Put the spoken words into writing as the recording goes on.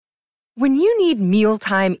When you need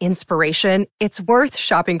mealtime inspiration, it's worth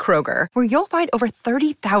shopping Kroger, where you'll find over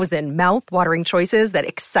 30,000 mouth-watering choices that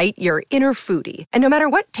excite your inner foodie. And no matter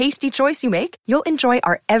what tasty choice you make, you'll enjoy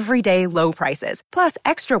our everyday low prices, plus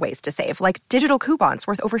extra ways to save, like digital coupons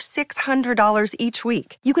worth over $600 each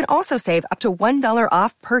week. You can also save up to $1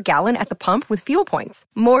 off per gallon at the pump with fuel points.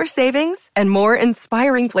 More savings and more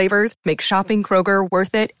inspiring flavors make shopping Kroger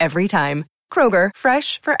worth it every time. Kroger,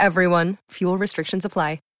 fresh for everyone. Fuel restrictions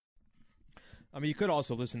apply. I mean, you could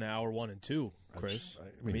also listen to Hour 1 and 2, Chris.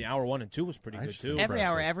 I mean, Hour 1 and 2 was pretty good, too. Every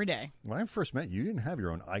hour, every day. When I first met you, you didn't have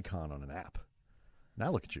your own icon on an app.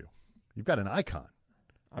 Now look at you. You've got an icon.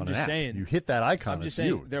 I'm just saying. You hit that icon. I'm just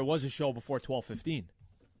saying there was a show before 12:15.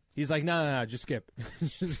 He's like, no, just skip.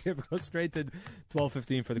 Just skip. Go straight to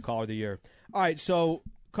 12:15 for the Caller of the Year. All right, so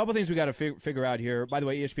a couple things we got to figure out here. By the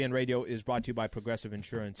way, ESPN Radio is brought to you by Progressive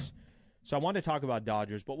Insurance. So I want to talk about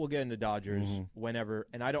Dodgers, but we'll get into Dodgers whenever.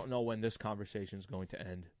 And I don't know when this conversation is going to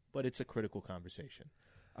end, but it's a critical conversation.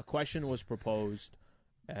 A question was proposed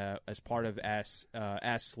as part of Ask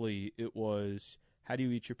Lee. It was, how do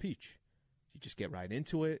you eat your peach? You just get right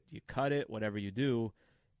into it. You cut it, whatever you do.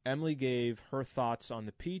 Emily gave her thoughts on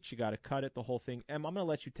the peach. You got to cut it, the whole thing. Em, I'm going to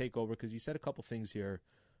let you take over because you said a couple things here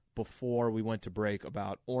before we went to break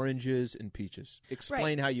about oranges and peaches.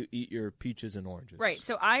 Explain how you eat your peaches and oranges. Right.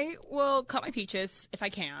 So I will cut my peaches if I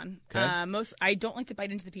can. Okay. I don't like to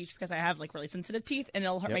bite into the peach because I have like really sensitive teeth and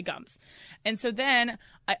it'll hurt my gums. And so then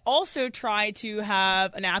I also try to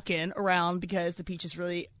have a napkin around because the peach is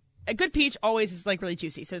really a good peach always is like really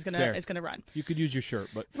juicy, so it's gonna run. You could use your shirt,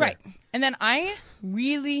 but right. And then I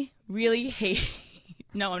really, really hate.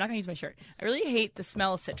 No, I'm not gonna use my shirt. I really hate the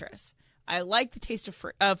smell of citrus. I like the taste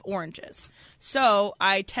of oranges. So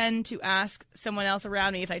I tend to ask someone else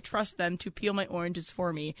around me if I trust them to peel my oranges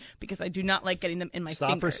for me because I do not like getting them in my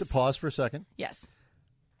fingers. Pause for a second. Yes.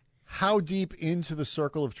 How deep into the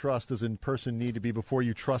circle of trust does a person need to be before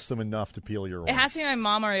you trust them enough to peel your orange? It has to be my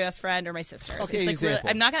mom or my best friend or my sister. Okay, it's like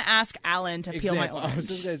I'm not going to ask Alan to peel my orange. I was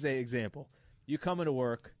just going to say example. You come into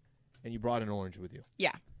work and you brought an orange with you.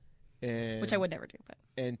 Yeah. Which I would never do, but.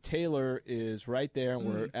 And Taylor is right there, and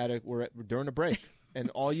we're during a break, and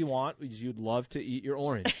all you want is you'd love to eat your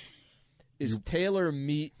orange. Is Taylor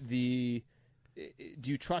meet the?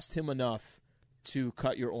 Do you trust him enough to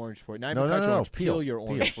cut your orange for you? Not even cut your orange, peel your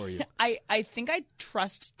orange for you. I think I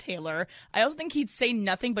trust Taylor. I also think he'd say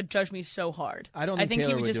nothing but judge me so hard. I don't think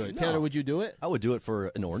Taylor he would do it. Taylor, would you do it? I would do it for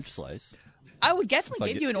an orange slice. I would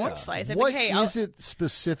definitely give you an orange slice. I'd what be like, hey, is it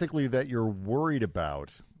specifically that you're worried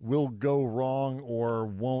about will go wrong or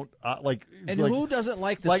won't? Who doesn't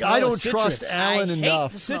like the like? smell I don't of citrus? trust Alan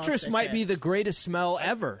enough. Citrus might be the greatest smell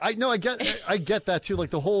ever. I get that too.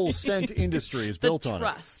 Like the whole scent industry is built on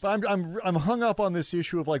it. But I'm hung up on this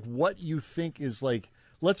issue of like what you think is like.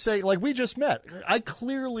 Let's say, like we just met. I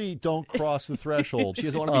clearly don't cross the threshold. She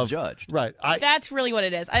doesn't want to be judged. Right. That's really what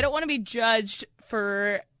it is. I don't want to be judged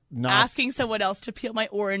for asking someone else to peel my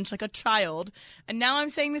orange like a child. And now I'm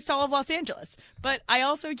saying this to all of Los Angeles. But I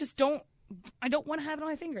also just don't want to have it on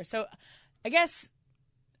my finger. So I guess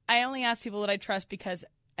I only ask people that I trust because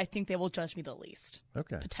I think they will judge me the least.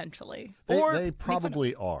 Okay. Potentially. They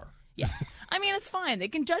probably are. Yes. I mean, it's fine. They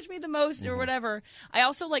can judge me the most or whatever. I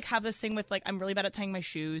also have this thing with I'm really bad at tying my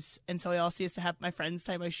shoes. And so I also used to have my friends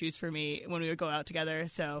tie my shoes for me when we would go out together.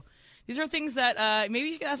 So these are things that maybe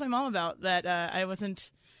you could ask my mom about that I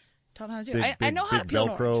wasn't taught how to do. I know how to peel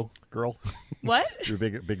Velcro an orange. girl. What? You're a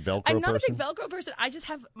big Velcro person? I'm not a big Velcro person. I just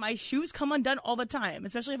have my shoes come undone all the time,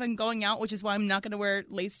 especially if I'm going out, which is why I'm not going to wear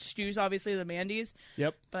laced shoes, obviously, the Mandy's.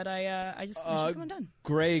 Yep. But my shoes come undone.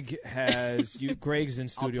 Greg's in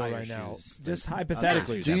studio right now. Just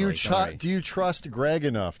hypothetically. Do you trust Greg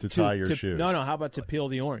enough to tie your shoes? No. How about to peel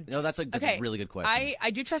the orange? No, that's a really good question.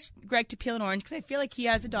 I do trust Greg to peel an orange because I feel like he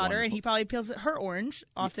has a daughter and he probably peels her orange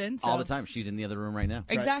often. All the time. She's in the other room right now.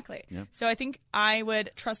 Exactly. Right. Yeah. So I think I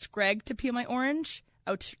would trust Greg to peel my orange.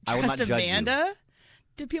 I would I will not trust judge Amanda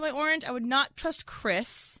to peel my orange. I would not trust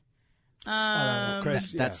Chris.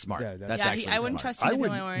 Chris, that's smart. Yeah, that's actually I wouldn't smart. trust him to peel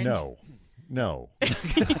my orange. No.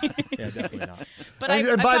 Yeah, definitely not. But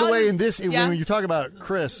and by the way, when you talk about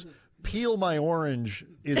Chris, peel my orange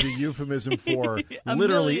is a euphemism for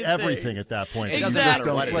literally everything at that point.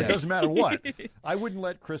 Exactly. It doesn't matter what. I wouldn't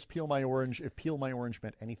let Chris peel my orange if peel my orange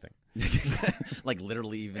meant anything. Like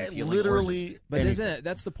literally even peeling literally oranges. But isn't it?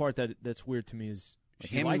 That's the part that's weird to me is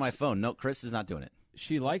hand me my phone. No, Chris is not doing it.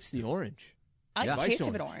 She likes the orange. I like the taste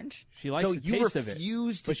of an orange. She likes the taste of it.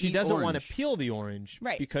 But she doesn't want to peel the orange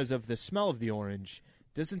right. because of the smell of the orange.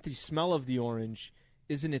 Doesn't the smell of the orange,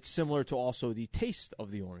 isn't it similar to also the taste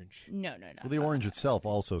of the orange? No. Well, the orange itself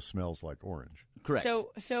also smells like orange. Correct.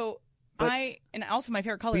 So And also my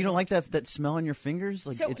favorite color. But you don't like that smell on your fingers?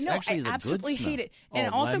 Like, it's actually I absolutely hate it. And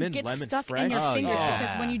it also gets stuck in your fingers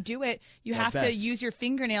because when you do it, you have to use your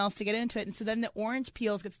fingernails to get into it, and so then the orange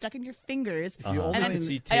peels get stuck in your fingers. If you only could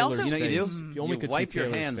see Taylor's face. You know what you do? If you only could wipe see your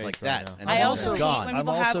Taylor's hands face like right that. now. I also hate when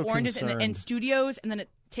people have also oranges in studios, and then it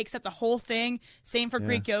takes up the whole thing. Same for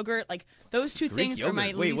Greek yogurt. Like those two things are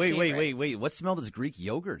my least favorite. Wait. What smell does Greek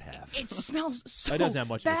yogurt have? It smells so It doesn't have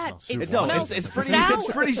much of a bad. smell. It No, smells it's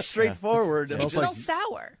pretty straightforward. It smells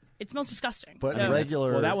sour. It smells disgusting. But so.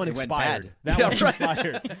 regular. Well, that one It went expired. bad. That one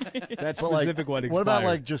expired. That specific one expired. What about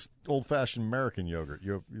like just old-fashioned American yogurt?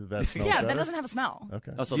 That smells better? That doesn't have a smell.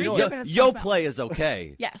 Okay. Oh, so Greek yogurt has no smell. Yoplait is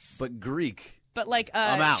okay. Yes. But Greek. But like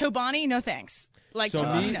I'm out. Chobani, no thanks. Like So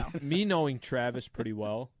no. me knowing Travis pretty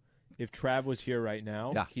well, if Trav was here right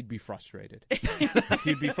now, he'd be frustrated.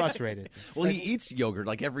 He'd be frustrated. Well, he eats yogurt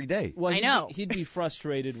like every day. Well, I know. He'd be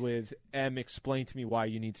frustrated with, explain to me why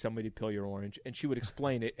you need somebody to peel your orange. And she would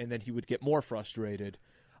explain it, and then he would get more frustrated.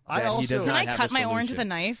 Can I cut my orange with a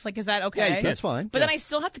knife? Like, is that okay? Yeah, you can. That's fine. But then I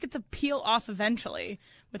still have to get the peel off eventually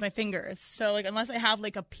with my fingers. So, like, unless I have,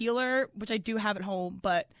 like, a peeler, which I do have at home,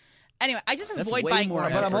 but... Anyway, I just avoid buying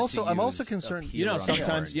orange. But I'm also concerned.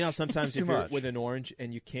 Sometimes if you're much. with an orange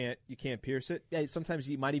and you can't pierce it, sometimes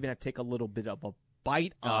you might even have to take a little bit of a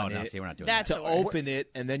bite on it. See, we're not doing That's that. To open it,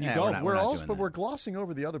 and then you go. We're glossing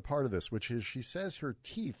over the other part of this, which is she says her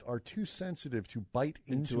teeth are too sensitive to bite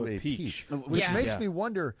into a peach, which makes me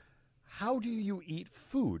wonder. How do you eat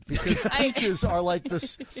food? Because peaches are like the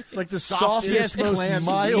softest, most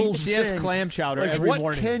mild. She has clam chowder every morning.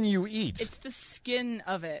 What can you eat? It's the skin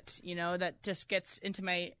of it, that just gets into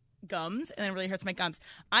my gums and then really hurts my gums.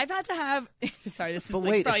 I've had to have. Sorry, this is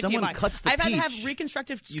wait, probably if someone TMI. cuts the I've had to have peach,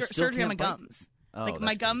 reconstructive you still surgery on my can't bite? gums. Oh, like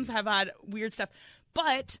my gums have had weird stuff,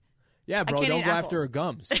 but. Yeah, bro, I can't don't eat go apples. after her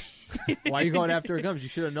gums. Why are you going after her gums? You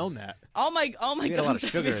should have known that. All my You gums ate a lot of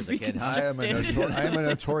sugar have as a kid, huh? I am a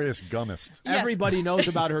notorious gummist. Yes. Everybody knows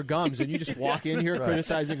about her gums, and you just walk in here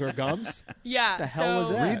criticizing her gums? Yeah. The hell was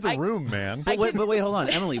that? Read the room, man. But wait, hold on,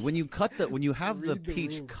 Emily. When you have the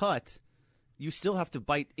peach cut, you still have to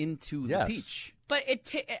bite into the peach. But it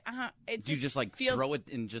Do you just like feels, throw it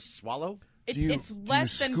and just swallow? It's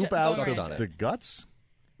less do you than scoop out going the guts?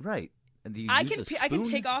 Right. And do you I use can a spoon? I can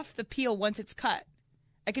take off the peel once it's cut.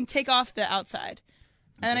 I can take off the outside,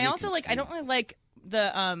 and I also I don't really like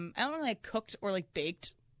the I don't really like cooked or like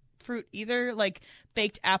baked fruit either, like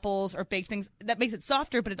baked apples or baked things. That makes it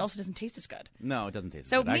softer, but it also doesn't taste as good. No, it doesn't taste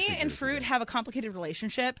so as good. So me and fruit have a complicated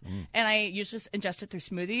relationship, and I usually just ingest it through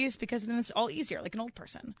smoothies because then it's all easier, like an old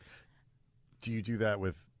person. Do you do that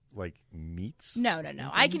with like meats? No.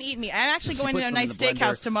 I can eat meat. I'm actually going to a nice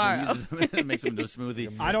steakhouse tomorrow. Make some into a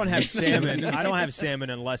smoothie. I don't have salmon. I don't have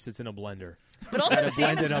salmon unless it's in a blender. But also salmon's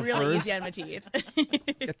blend it up really first. easy on my teeth.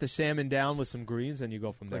 Get the salmon down with some greens, and you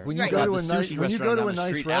go from there. Like when you go to a nice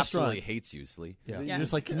restaurant, absolutely hates you, Slee. You're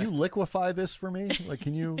just like, can you liquefy this for me? Like,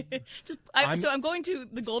 can you? So I'm going to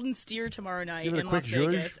the Golden Steer tomorrow night in Las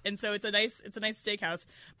Vegas, and so it's a nice steakhouse.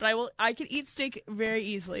 But I can eat steak very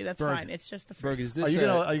easily. That's fine. It's just the fruit.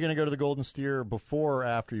 Are you gonna go to the Golden Steer before or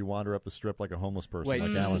after you wander up the strip like a homeless person? Wait,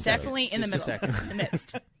 like Alan definitely says? in the middle, in the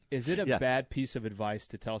midst. Is it a bad piece of advice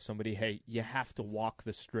to tell somebody, hey, you have to walk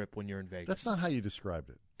the strip when you're in Vegas? That's not how you described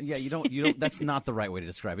it. Yeah, you don't. That's not the right way to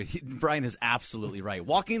describe it. Brian is absolutely right.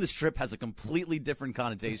 Walking the strip has a completely different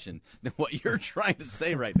connotation than what you're trying to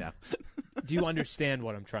say right now. Do you understand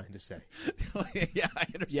what I'm trying to say? Yeah, I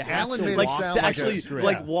understand. Alan made it sound like actually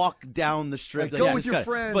walk down the strip. Like, go with your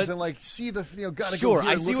friends and like see the gotta sure, go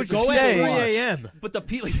here. I see what you're you're saying. saying. 3 a.m. But the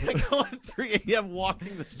people go at 3 a.m.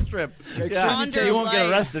 walking the strip. Make sure you won't get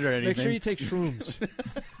arrested or anything. Make sure you take shrooms.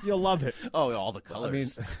 You'll love it. Oh, all the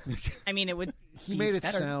colors. I mean, it would. He made it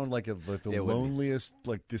sound like the loneliest,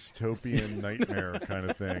 like dystopian nightmare kind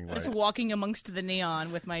of thing. Like, just walking amongst the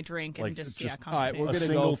neon with my drink and just all right, we're a gonna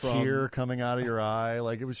single go from, tear coming out of your eye.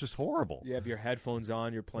 Like it was just horrible. You have your headphones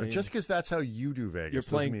on. You're playing. But just because that's how you do Vegas, you're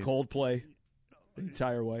playing Coldplay the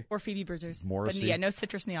entire way. Or Phoebe Bridgers. Morrissey. But no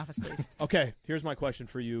citrus in the office, please. Okay, here's my question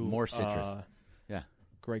for you. More citrus. Yeah.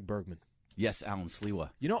 Greg Bergman. Yes, Alan Sliwa.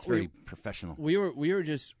 You know, it's very professional. We were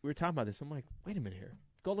talking about this. I'm like, wait a minute here.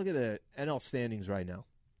 Go look at the NL standings right now.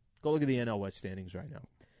 Go look at the NL West standings right now.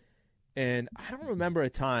 And I don't remember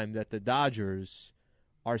a time that the Dodgers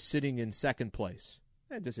are sitting in second place.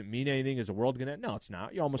 That doesn't mean anything. Is the world going to? No, it's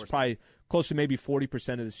not. You're almost probably close to maybe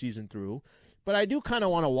 40% of the season through. But I do kind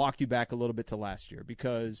of want to walk you back a little bit to last year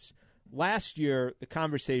because last year the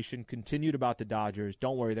conversation continued about the Dodgers.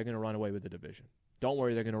 Don't worry, they're going to run away with the division. Don't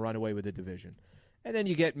worry, they're going to run away with the division. And then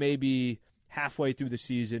you get maybe halfway through the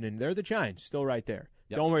season, and they're the Giants, still right there.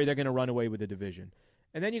 Yep. Don't worry, they're going to run away with the division.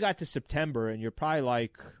 And then you got to September, and you're probably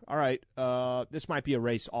like, all right, this might be a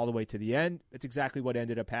race all the way to the end. It's exactly what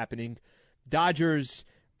ended up happening. Dodgers,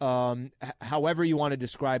 however you want to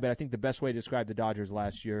describe it, I think the best way to describe the Dodgers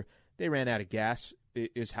last year, they ran out of gas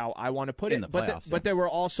is how I want to put it. In the playoffs, but there were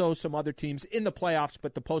also some other teams in the playoffs,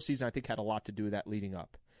 but the postseason, I think, had a lot to do with that leading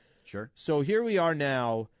up. Sure. So here we are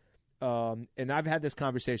now, and I've had this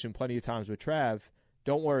conversation plenty of times with Trav.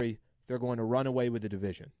 Don't worry, they're going to run away with the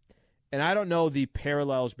division. And I don't know the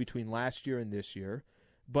parallels between last year and this year,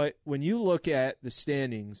 but when you look at the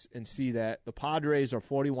standings and see that the Padres are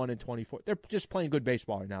 41-24, they're just playing good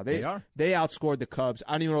baseball right now. They are. They outscored the Cubs.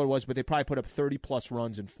 I don't even know what it was, but they probably put up 30-plus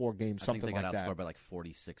runs in 4 games, something like that. I think they got outscored by like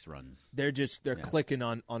 46 runs. They're clicking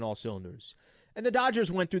on all cylinders. And the Dodgers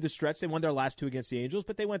went through the stretch. They won their last 2 against the Angels,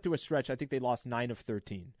 but they went through a stretch. I think they lost 9 of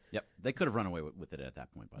 13. Yep, they could have run away with it at that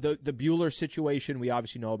point. The Buehler situation, we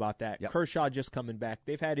obviously know about that. Yep. Kershaw just coming back.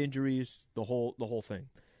 They've had injuries, the whole thing.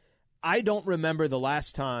 I don't remember the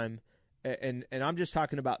last time, and I'm just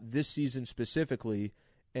talking about this season specifically,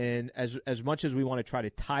 and as much as we want to try to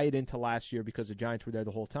tie it into last year because the Giants were there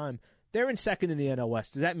the whole time, they're in second in the NL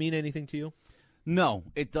West. Does that mean anything to you? No,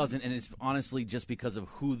 it doesn't, and it's honestly just because of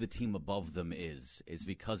who the team above them is. It's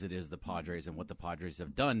because it is the Padres and what the Padres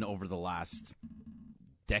have done over the last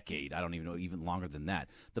decade. I don't even know, even longer than that.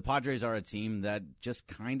 The Padres are a team that just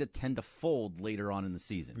kind of tend to fold later on in the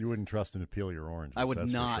season. You wouldn't trust them to peel your oranges. I would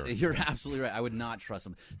that's not. for sure. You're absolutely right. I would not trust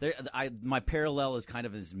them. My parallel is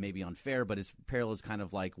maybe unfair, but its parallel is kind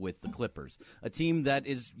of like with the Clippers, a team that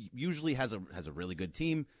usually has a really good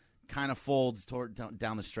team, kind of folds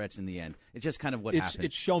down the stretch in the end. It's just kind of what happens.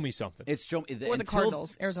 It's show me something. Or the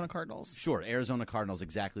Cardinals, Arizona Cardinals. Sure, Arizona Cardinals,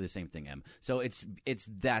 exactly the same thing, Em. So it's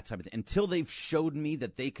that type of thing. Until they've showed me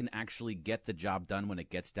that they can actually get the job done when it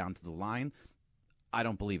gets down to the line, I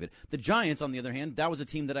don't believe it. The Giants, on the other hand, that was a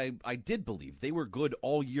team that I did believe. They were good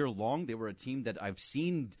all year long. They were a team that I've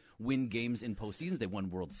seen win games in postseasons. They won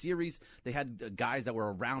World Series. They had guys that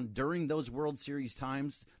were around during those World Series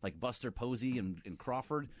times, like Buster Posey and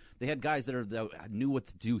Crawford. They had guys that knew what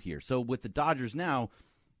to do here. So with the Dodgers now,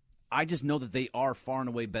 I just know that they are far and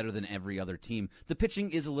away better than every other team. The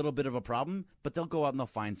pitching is a little bit of a problem, but they'll go out and they'll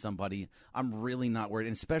find somebody. I'm really not worried,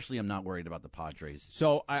 and especially I'm not worried about the Padres.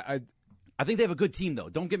 So I think they have a good team, though.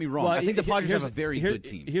 Don't get me wrong. I think the Padres have a very good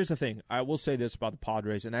team. Here's the thing. I will say this about the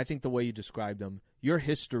Padres, and I think the way you described them, your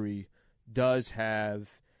history does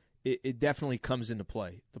have – it definitely comes into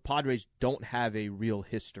play. The Padres don't have a real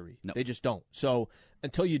history. No. They just don't. So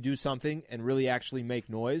until you do something and really actually make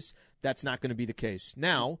noise, that's not going to be the case.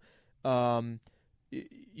 Now,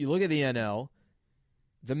 you look at the NL,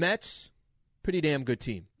 the Mets, pretty damn good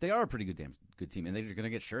team. They are a pretty good team, and they're going to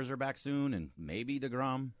get Scherzer back soon and maybe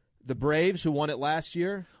DeGrom. The Braves, who won it last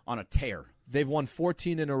year, on a tear. They've won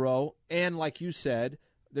 14 in a row. And like you said,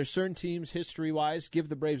 there's certain teams, history-wise, give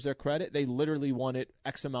the Braves their credit. They literally won it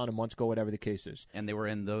X amount of months ago, whatever the case is. And they were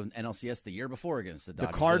in the NLCS the year before against the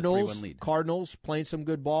Dodgers. The Cardinals playing some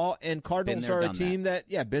good ball. And Cardinals are a team that,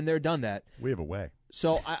 been there, done that. We have a way.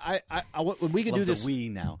 So we can do this.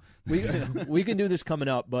 Now. we can do this coming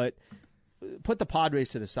up, but put the Padres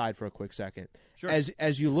to the side for a quick second. Sure.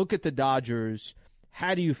 As you look at the Dodgers,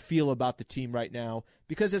 how do you feel about the team right now?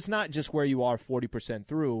 Because it's not just where you are 40%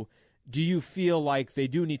 through. Do you feel like they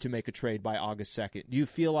do need to make a trade by August 2nd? Do you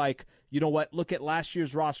feel like, you know what, look at last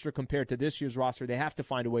year's roster compared to this year's roster. They have to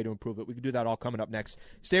find a way to improve it. We can do that all coming up next.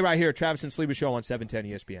 Stay right here. Travis and Sleba Show on 710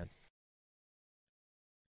 ESPN.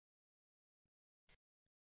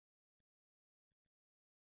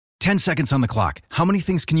 "10 seconds on the clock. How many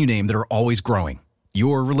things can you name that are always growing?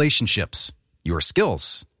 Your relationships, your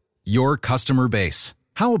skills, your customer base.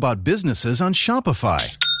 How about businesses on Shopify?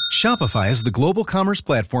 Shopify is the global commerce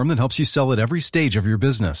platform that helps you sell at every stage of your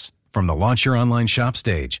business. From the launch your online shop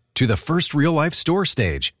stage, to the first real-life store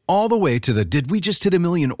stage, all the way to the did we just hit a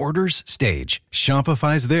million orders stage.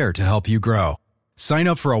 Shopify's there to help you grow. Sign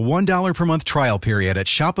up for a $1 per month trial period at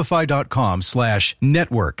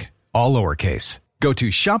shopify.com/network, all lowercase. Go to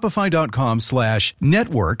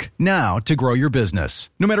shopify.com/network now to grow your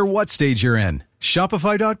business, no matter what stage you're in.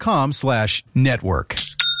 Shopify.com/network.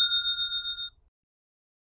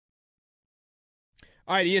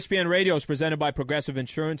 All right, ESPN Radio is presented by Progressive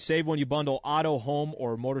Insurance. Save when you bundle auto, home,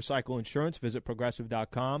 or motorcycle insurance. Visit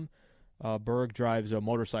Progressive.com. Berg drives a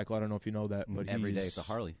motorcycle. I don't know if you know that. But every day it's a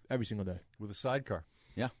Harley. Every single day. With a sidecar.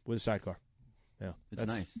 Yeah. With a sidecar. Yeah. It's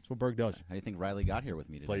nice. That's what Berg does. How do you think Riley got here with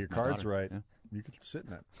me today? Play your cards right. Yeah. You could sit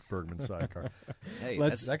in that Bergman sidecar. Hey,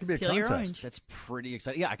 that could be a contest. That's pretty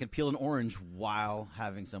exciting. Yeah, I can peel an orange while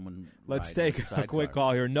having someone Let's take a quick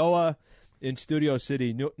call here. Noah in Studio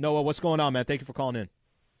City. Noah, what's going on, man? Thank you for calling in.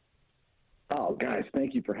 Oh, guys,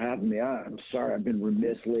 thank you for having me. I'm sorry I've been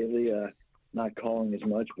remiss lately, not calling as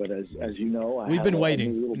much, but as you know, we've been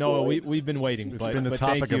waiting. No, we've been waiting. It's been the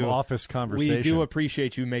topic of office conversation. We do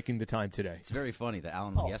appreciate you making the time today. It's very funny that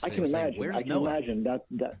Alan yesterday I can was imagine. saying, "Where's I can Noah?" imagine that.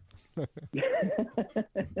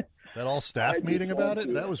 That all staff meeting about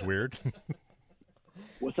it? That was weird.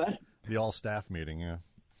 What's that? The all staff meeting, yeah.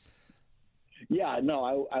 Yeah,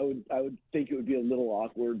 no, I would think it would be a little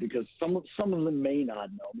awkward because some of them may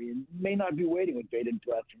not know me and may not be waiting with bated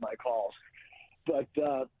breath for my calls. But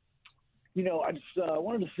I just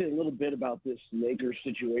wanted to say a little bit about this Lakers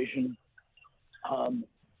situation.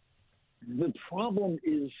 The problem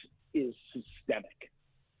is systemic.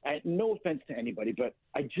 And no offense to anybody, but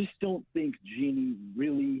I just don't think Jeannie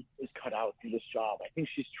really is cut out for this job. I think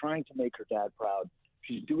she's trying to make her dad proud.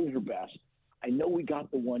 She's doing her best. I know we got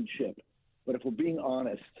the one chip, but if we're being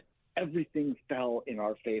honest, everything fell in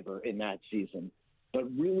our favor in that season. But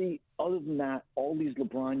really, other than that, all these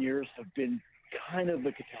LeBron years have been kind of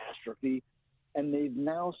a catastrophe, and they've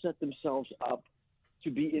now set themselves up to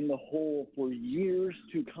be in the hole for years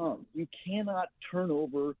to come. You cannot turn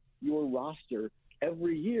over your roster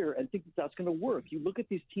every year and think that that's going to work. You look at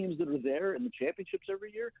these teams that are there in the championships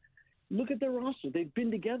every year, look at their roster. They've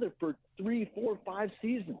been together for 3, 4, 5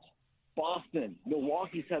 seasons. Boston,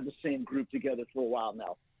 Milwaukee's had the same group together for a while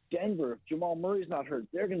now. Denver, if Jamal Murray's not hurt,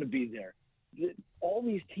 they're going to be there. All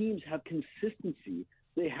these teams have consistency.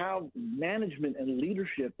 They have management and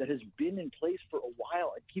leadership that has been in place for a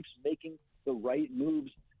while and keeps making the right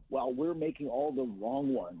moves while we're making all the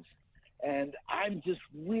wrong ones. And I'm just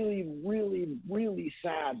really, really, really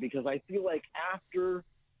sad because I feel like after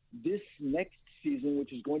this next season,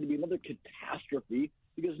 which is going to be another catastrophe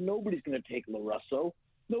because nobody's going to take LaRusso,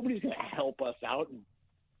 nobody's going to help us out and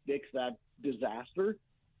fix that disaster,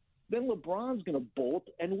 then LeBron's going to bolt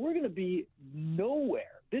and we're going to be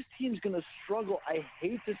nowhere. This team's going to struggle. I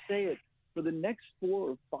hate to say it. For the next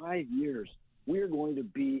 4 or 5 years, we're going to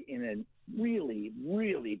be in a really,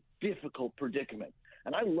 really difficult predicament.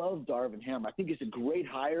 And I love Darvin Ham. I think he's a great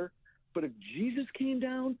hire. But if Jesus came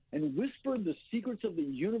down and whispered the secrets of the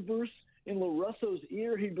universe in LaRusso's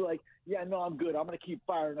ear, he'd be like, yeah, no, I'm good. I'm going to keep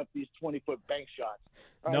firing up these 20-foot bank shots.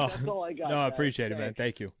 All right, that's all I got. No, I appreciate it, man.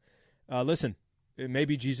 Thank you. Listen,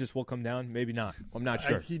 maybe Jesus will come down. Maybe not. I'm not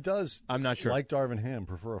sure. He does, I'm not sure. Like Darvin Ham,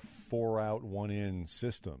 prefer a 4-out, 1-in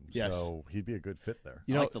system. Yes. So he'd be a good fit there.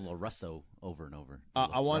 I like the LaRusso over and over.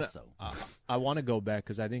 I want to go back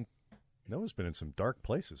because I think Noah's been in some dark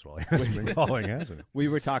places while he has been calling, hasn't he? We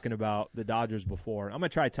were talking about the Dodgers before. I'm going to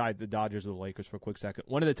try to tie the Dodgers with the Lakers for a quick second.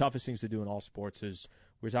 One of the toughest things to do in all sports is,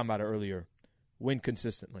 we were talking about it earlier, win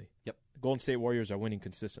consistently. Yep. The Golden State Warriors are winning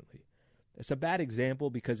consistently. It's a bad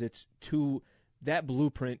example because that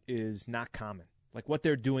blueprint is not common. Like what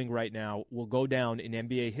they're doing right now will go down in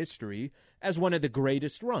NBA history as one of the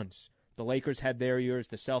greatest runs. The Lakers had their years.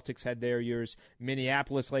 The Celtics had their years.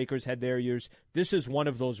 Minneapolis Lakers had their years. This is one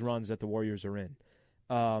of those runs that the Warriors are in.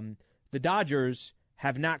 The Dodgers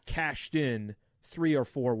have not cashed in 3 or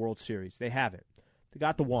 4 World Series. They haven't. They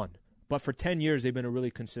got the one. But for 10 years, they've been a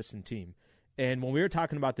really consistent team. And when we were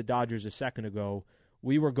talking about the Dodgers a second ago,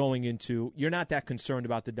 we were going into, you're not that concerned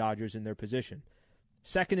about the Dodgers in their position.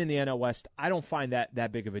 Second in the NL West, I don't find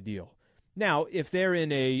that big of a deal. Now, if they're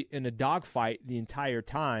in a dogfight the entire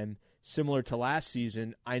time, similar to last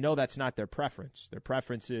season, I know that's not their preference. Their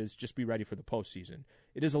preference is just be ready for the postseason.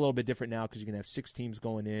 It is a little bit different now because you can have 6 teams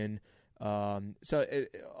going in.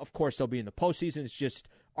 Of course, they'll be in the postseason. It's just,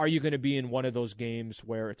 are you going to be in one of those games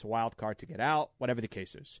where it's a wild card to get out? Whatever the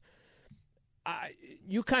case is.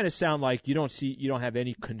 You kind of sound like you don't have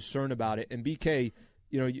any concern about it. And BK,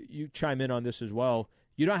 you chime in on this as well.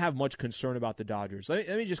 You don't have much concern about the Dodgers. Let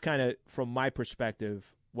me just kind of, from my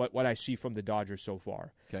perspective, what I see from the Dodgers so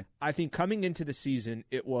far. Okay. I think coming into the season,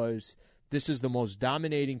 this is the most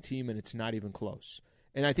dominating team, and it's not even close.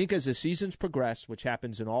 And I think as the seasons progress, which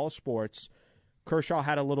happens in all sports, Kershaw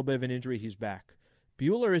had a little bit of an injury. He's back.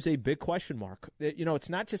 Buehler is a big question mark. It's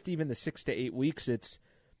not just even the 6 to 8 weeks. It's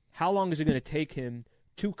how long is it going to take him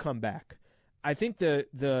to come back? I think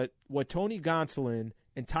what Tony Gonsolin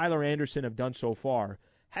and Tyler Anderson have done so far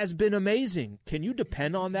has been amazing. Can you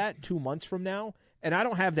depend on that 2 months from now? And I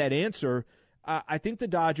don't have that answer. I think the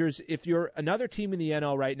Dodgers, if you're another team in the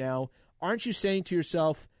NL right now, aren't you saying to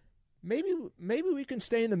yourself, maybe we can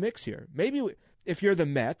stay in the mix here? Maybe if you're the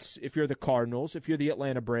Mets, if you're the Cardinals, if you're the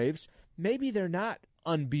Atlanta Braves, maybe they're not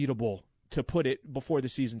unbeatable, to put it, before the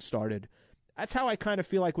season started. That's how I kind of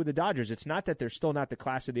feel like with the Dodgers. It's not that they're still not the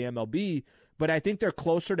class of the MLB, but I think they're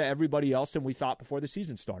closer to everybody else than we thought before the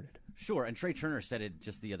season started. Sure, and Trey Turner said it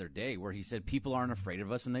just the other day where he said people aren't afraid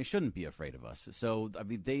of us and they shouldn't be afraid of us. So, I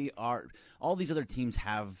mean, they are – all these other teams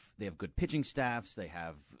have good pitching staffs. They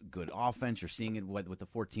have good offense. You're seeing it with the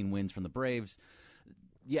 14 wins from the Braves.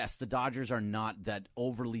 Yes, the Dodgers are not that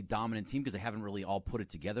overly dominant team because they haven't really all put it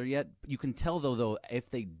together yet. You can tell, though,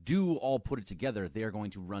 if they do all put it together, they are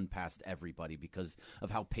going to run past everybody because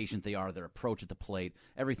of how patient they are, their approach at the plate,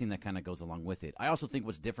 everything that kind of goes along with it. I also think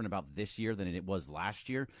what's different about this year than it was last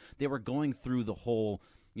year, they were going through the whole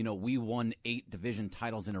 – we won 8 division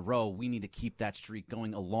titles in a row. We need to keep that streak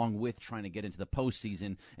going along with trying to get into the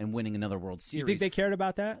postseason and winning another World Series. You think they cared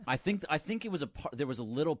about that? I think it was there was a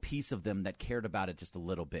little piece of them that cared about it just a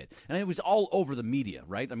little bit. And it was all over the media,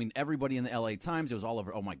 right? I mean, everybody in the LA Times, it was all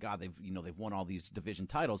over, oh my God, they've won all these division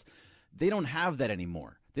titles. They don't have that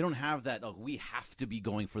anymore. They don't have that, we have to be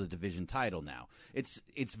going for the division title now. It's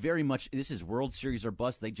very much, this is World Series or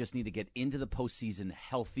bust. They just need to get into the postseason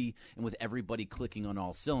healthy and with everybody clicking on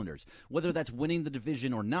all cylinders. Whether that's winning the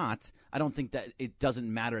division or not, I don't think that it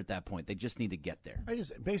doesn't matter at that point. They just need to get there.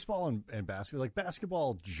 Baseball and basketball,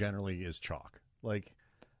 basketball generally is chalk.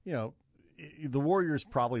 The Warriors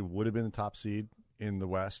probably would have been the top seed in the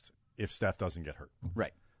West if Steph doesn't get hurt.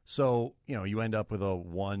 Right. So, you end up with a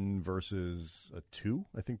 1 versus a 2.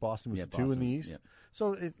 I think Boston was 2 in the East. Yeah.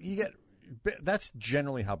 So that's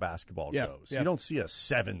generally how basketball goes. Yeah. You don't see a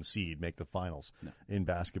 7 seed make the finals in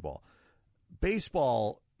basketball.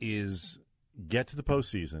 Baseball is get to the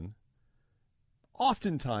postseason.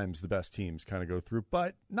 Oftentimes the best teams kind of go through,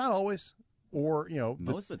 but not always. Or,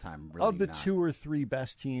 most of the time, really of the 2 or 3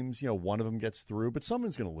 best teams, one of them gets through, but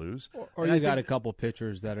someone's going to lose. Or you got a couple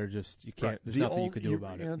pitchers that are just, you can't, there's nothing you can do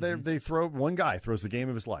about it. They throw, one guy throws the game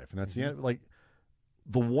of his life, and that's the end.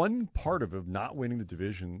 The one part of not winning the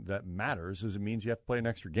division that matters is it means you have to play an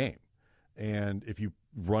extra game. And if you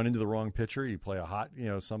run into the wrong pitcher, you play a hot,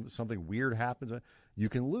 something weird happens, you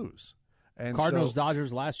can lose. And Cardinals,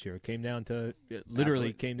 Dodgers last year came down to,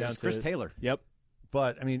 Chris Taylor. Yep.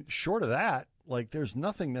 But, short of that, there's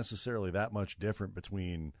nothing necessarily that much different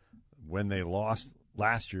between when they lost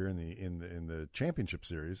last year in the championship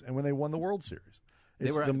series and when they won the World Series.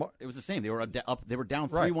 It was the same. They were up. They were down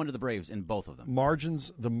 3-1 to the Braves in both of them.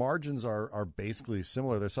 The margins are basically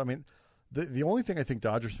similar there. So, the only thing I think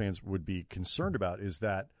Dodgers fans would be concerned about is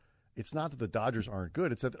that it's not that the Dodgers aren't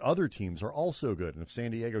good. It's that other teams are also good. And if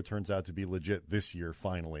San Diego turns out to be legit this year,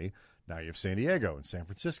 finally, now you have San Diego, and San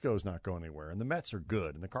Francisco is not going anywhere, and the Mets are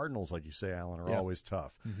good, and the Cardinals, like you say, Alan, are always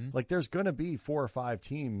tough. Mm-hmm. There's going to be 4 or 5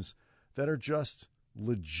 teams that are just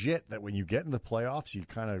legit that when you get in the playoffs, you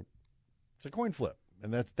kind of – it's a coin flip,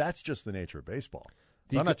 and that's just the nature of baseball.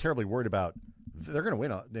 I'm not terribly worried about – they're going to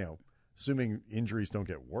win, assuming injuries don't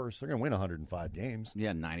get worse, they're going to win 105 games.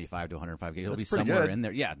 Yeah, 95 to 105 games. It'll be somewhere in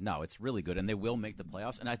there. Yeah, no, it's really good, and they will make the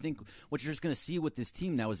playoffs. And I think what you're just going to see with this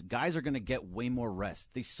team now is guys are going to get way more rest.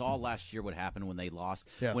 They saw last year what happened when they lost,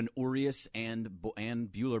 when Urias and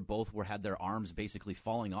Buehler both had their arms basically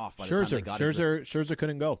falling off by the time they got Scherzer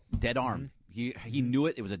couldn't go. Dead arm. He knew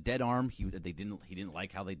it. It was a dead arm. He didn't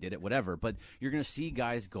like how they did it. Whatever. But you're going to see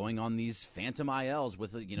guys going on these phantom ILs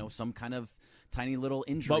with some kind of tiny little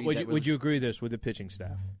injury. But would you agree with the pitching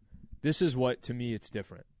staff? This is what, to me, it's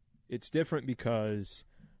different. It's different because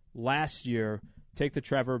last year, take the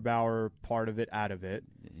Trevor Bauer part of it out of it.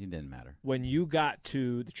 It didn't matter. When you got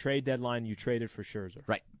to the trade deadline, you traded for Scherzer.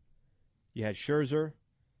 Right. You had Scherzer.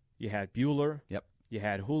 You had Buehler. Yep. You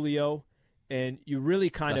had Julio. And you really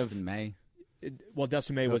Dustin May. Well,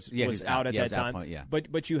 Dustin May was out at that time. Point, yeah.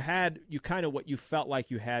 But you felt like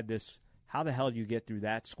you had this. How the hell do you get through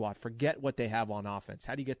that squad? Forget what they have on offense.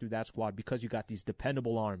 How do you get through that squad? Because you got these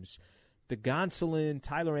dependable arms. The Gonsolin,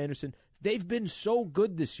 Tyler Anderson, they've been so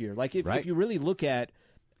good this year. If you really look at,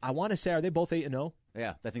 I want to say, are they both 8-0?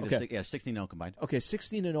 Yeah, I think they're 16-0 combined. Okay,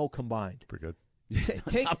 16-0 combined. Pretty good.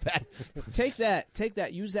 Not bad. Take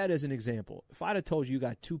that. Use that as an example. If I'd have told you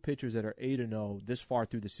got 2 pitchers that are 8-0 this far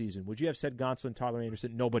through the season, would you have said Gonsolin, Tyler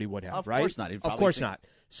Anderson? Nobody would have, right? Of course not. Of course not.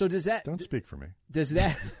 So does that? Don't speak for me. Does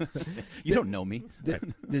that? You don't know me.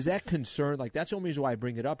 Does that concern? That's the only reason why I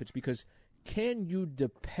bring it up. It's because can you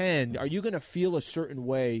depend? Are you going to feel a certain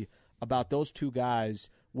way about those 2 guys?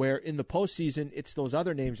 Where in the postseason, it's those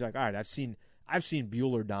other names. All right, I've seen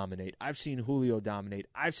Buehler dominate. I've seen Julio dominate.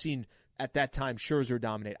 I've seen, at that time, Scherzer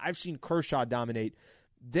dominate. I've seen Kershaw dominate.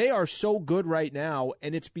 They are so good right now,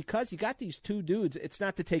 and it's because you got these 2 dudes. It's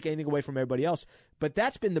not to take anything away from everybody else, but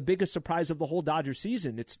that's been the biggest surprise of the whole Dodger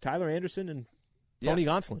season. It's Tyler Anderson and Tony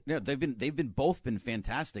Gonsolin. Yeah, they've both been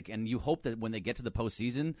fantastic, and you hope that when they get to the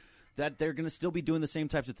postseason, that they're going to still be doing the same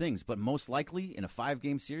types of things. But most likely in a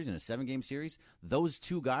 5-game series, in a 7-game series, those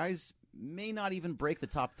two guys may not even break the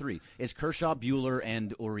top 3. It's Kershaw, Buehler,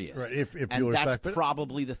 and Urias. Right, if and Buehler's that's back,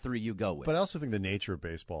 probably the 3 you go with. But I also think the nature of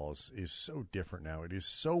baseball is so different now. It is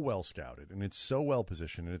so well scouted, and it's so well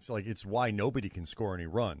positioned, and it's why nobody can score any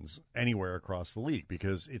runs anywhere across the league,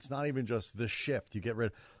 because it's not even just the shift. You get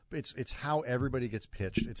rid. It's how everybody gets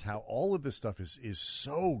pitched. It's how all of this stuff is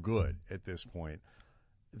so good at this point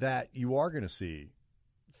that you are going to see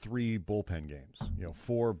 3 bullpen games.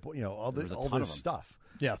 4. All this stuff.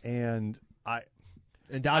 Yeah, and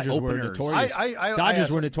Dodgers were notorious.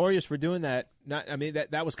 Dodgers were notorious for doing that.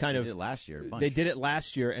 That was kind of. They did it last year. They did it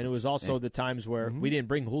last year, and it was also the times where we didn't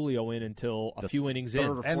bring Julio in until a few innings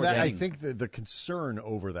in. And I think the concern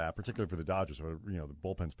over that, particularly for the Dodgers, the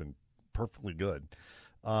bullpen's been perfectly good,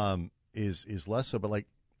 is less so. But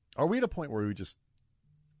are we at a point where we just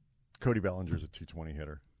Cody Bellinger's a 220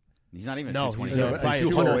 hitter? He's not even no, 220.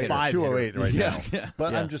 He's 208 right now. Yeah.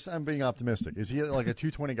 But I'm being optimistic. Is he like a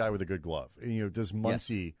 220 guy with a good glove? Does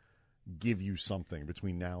Muncy give you something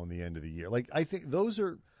between now and the end of the year? I think those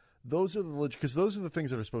are because those are the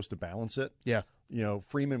things that are supposed to balance it. Yeah.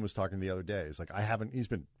 Freeman was talking the other day. He's like, he's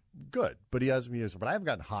been good, but but I haven't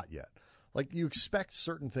gotten hot yet. You expect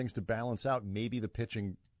certain things to balance out. Maybe the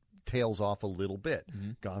pitching tails off a little bit.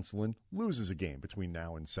 Gonsolin loses a game between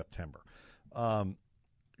now and September.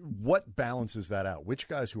 What balances that out? Which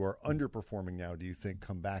guys who are underperforming now do you think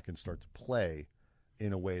come back and start to play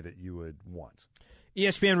in a way that you would want?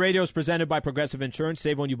 ESPN Radio is presented by Progressive Insurance.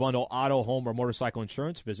 Save when you bundle auto, home, or motorcycle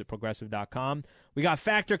insurance. Visit Progressive.com. We got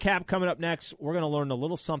Factor Cap coming up next. We're going to learn a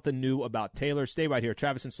little something new about Taylor. Stay right here.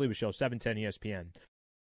 Travis and Sleva Show, 710 ESPN.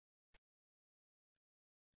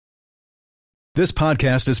 This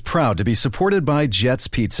podcast is proud to be supported by Jets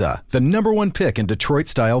Pizza, the #1 pick in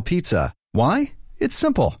Detroit-style pizza. Why? It's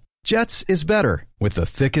simple. Jets is better. With the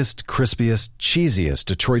thickest, crispiest, cheesiest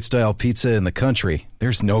Detroit-style pizza in the country,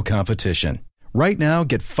 there's no competition. Right now,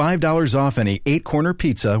 get $5 off any 8-corner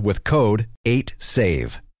pizza with code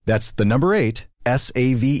 8SAVE. That's the number 8,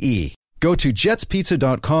 SAVE. Go to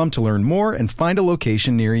jetspizza.com to learn more and find a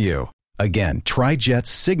location near you. Again, try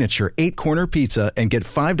Jet's signature 8-corner pizza and get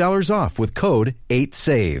 $5 off with code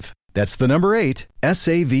 8SAVE. That's the number 8,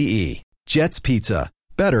 SAVE. Jet's Pizza.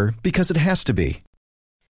 Better because it has to be.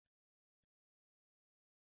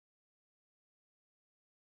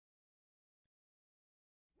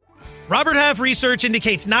 Robert Half research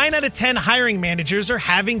indicates 9 out of 10 hiring managers are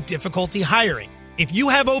having difficulty hiring. If you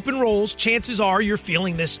have open roles, chances are you're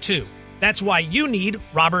feeling this too. That's why you need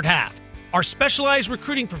Robert Half. Our specialized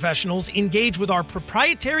recruiting professionals engage with our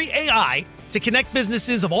proprietary AI to connect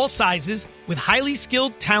businesses of all sizes with highly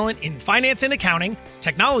skilled talent in finance and accounting,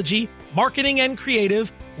 technology, marketing and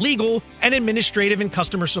creative, legal, and administrative and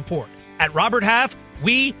customer support. At Robert Half,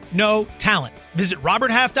 we know talent. Visit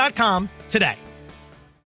roberthalf.com today.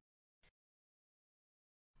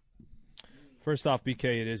 First off,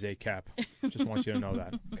 BK, it is a cap. Just want you to know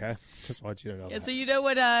that, okay? Just want you to know that. So do you know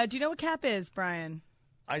what cap is, Brian?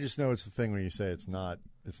 I just know it's the thing when you say it's not.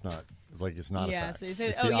 It's like it's not a fact. So you say,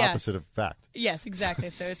 it's the opposite of fact. Yes,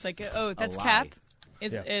 exactly. So it's like, that's cap.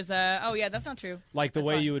 That's not true. Like the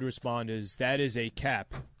way you would respond is, that is a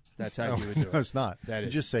cap. That's how you would do it. No, it's not. That you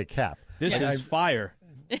is. Just say cap. This is fire.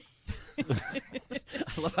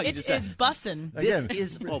 It is bussin'. This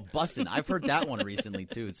is bussin'. I've heard that one recently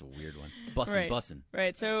too. It's a weird one. Bussin'.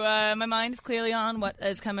 Right. So my mind is clearly on what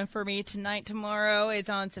is coming for me tonight. Tomorrow is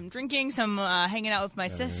on some drinking, some hanging out with my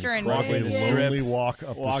sister, and lonely walk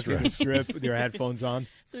up the strip with your headphones on.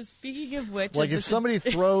 So speaking of which, if somebody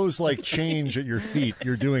throws change at your feet,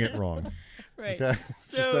 you're doing it wrong. Right. Okay?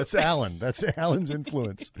 That's Alan. That's Alan's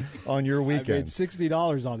influence on your weekend. I made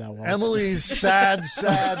 $60 on that one. Emily's sad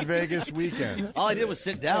Vegas weekend. All I did was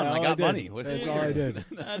sit down and I got money. That's all I did.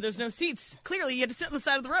 There's no seats. Clearly, you had to sit on the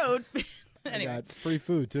side of the road. Anyway. I got free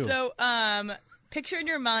food, too. So, picture in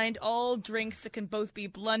your mind all drinks that can both be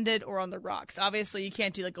blended or on the rocks. Obviously, you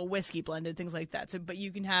can't do a whiskey blended, things like that. So, but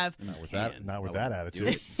you can have not with that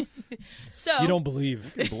attitude. So you don't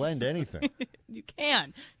believe you can blend anything. You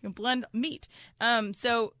can blend meat.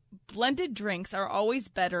 So blended drinks are always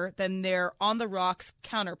better than their on the rocks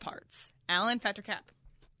counterparts. Alan, fact or cap?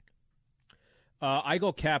 I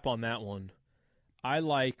go cap on that one. I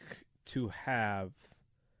like to have,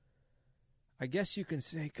 I guess you can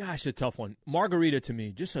say, gosh, a tough one. Margarita to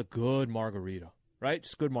me, just a good margarita, right?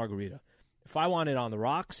 Just good margarita. If I want it on the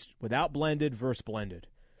rocks, without blended versus blended.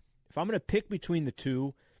 If I'm going to pick between the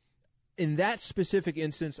two, in that specific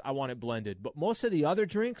instance, I want it blended. But most of the other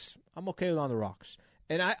drinks, I'm okay with on the rocks.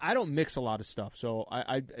 And I don't mix a lot of stuff. So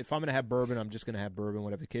if I'm going to have bourbon, I'm just going to have bourbon,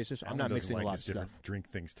 whatever the case is. I'm not mixing a lot of stuff. Drink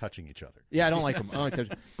things touching each other. Yeah, I don't like them.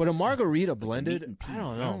 But a margarita blended, I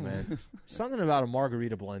don't know, man. Something about a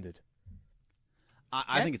margarita blended.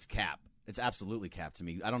 I think it's cap. It's absolutely cap to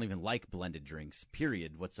me. I don't even like blended drinks,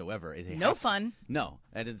 period, whatsoever. No fun. No,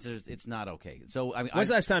 and it's not okay. So I mean, when's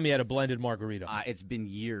the last time you had a blended margarita? It's been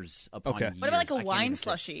years upon years. What about like a wine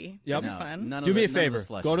slushy? Yep. No, fun. Do me a favor.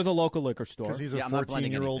 Go to the local liquor store. Because he's a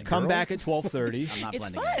 14-year-old. Come back at 12:30. I'm not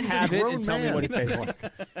blending fun. it. Have it and tell me what it tastes like.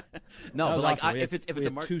 No, but like awesome. if it's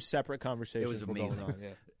two separate conversations. It was amazing.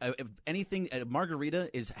 Going on, if anything, a margarita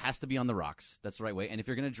has to be on the rocks. That's the right way. And if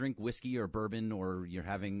you're going to drink whiskey or bourbon or you're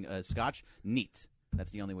having scotch, neat.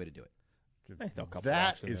 That's the only way to do it.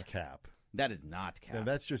 That is cap. That is not cap. No,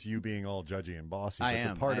 that's just you being all judgy and bossy. I but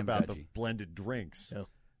am. The part about judgy. the blended drinks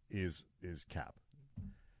is cap.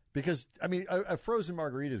 Because, I mean, a frozen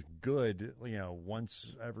margarita is good,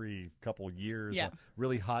 once every couple of years. Yeah. A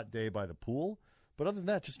really hot day by the pool. But other than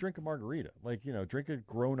that, just drink a margarita. Like, drink a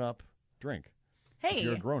grown-up drink. Hey, if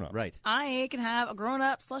you're a grown-up. Right. I can have a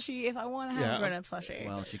grown-up slushie if I want to have a grown-up slushie.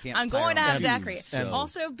 Well, she can't. I'm going to have daiquiri. So.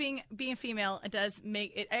 Also, being a female, it does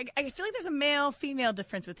make it. I feel like there's a male-female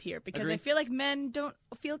difference with here because I feel like men don't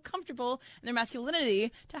feel comfortable in their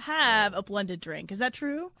masculinity to have a blended drink. Is that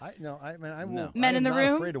true? I will. Men in the room.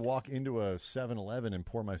 I'm afraid to walk into a 7-Eleven and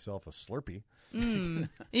pour myself a Slurpee.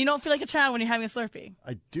 You don't feel like a child when you're having a Slurpee.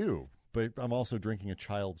 I do. But I'm also drinking a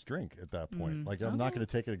child's drink at that point. I'm not going to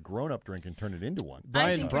take a grown-up drink and turn it into one.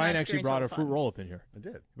 Brian actually brought a fruit roll-up in here. I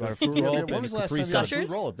did. Brought a fruit roll-up. When was the last time you had a fruit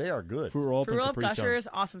roll-up? They are good. Fruit roll-up, Gushers,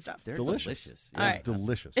 awesome stuff. They're delicious. All right.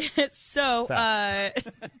 Delicious. So, Fact.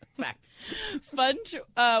 Fun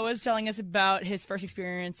was telling us about his first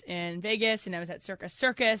experience in Vegas, and I was at Circus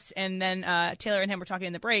Circus, and then Taylor and him were talking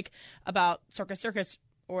in the break about Circus Circus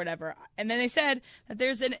or whatever, and then they said that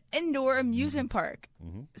there's an indoor amusement park.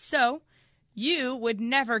 So you would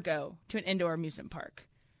never go to an indoor amusement park.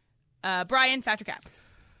 Brian, fact or cap?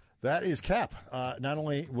 That is cap. Not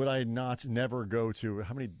only would I never go to,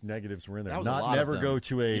 how many negatives were in there? Never go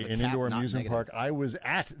to an indoor amusement park. I was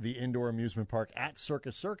at the indoor amusement park at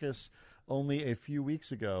Circus Circus only a few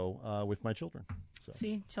weeks ago with my children. So.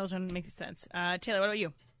 See, children makes sense. Taylor, what about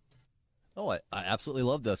you? Oh, I absolutely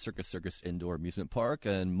love the Circus Circus indoor amusement park,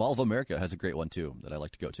 and Mall of America has a great one, too, that I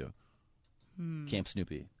like to go to. Camp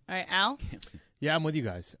Snoopy. All right, Al? Yeah, I'm with you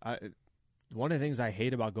guys. One of the things I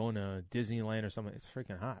hate about going to Disneyland or something, it's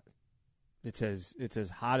freaking hot. It's as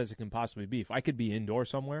hot as it can possibly be. If I could be indoor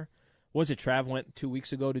somewhere. Trav went 2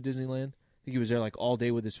 weeks ago to Disneyland? I think he was there like all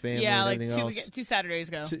day with his family and everything else. 2 Saturdays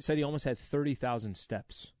ago. Said he almost had 30,000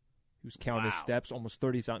 steps. He was counting his steps, almost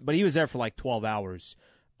 30,000. But he was there for like 12 hours.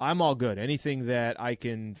 I'm all good. Anything that I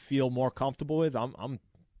can feel more comfortable with, I'm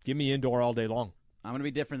give me indoor all day long. I'm going to be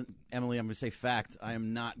different, Emily. I'm going to say fact. I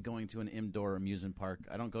am not going to an indoor amusement park.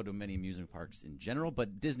 I don't go to many amusement parks in general,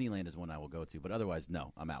 but Disneyland is one I will go to. But otherwise,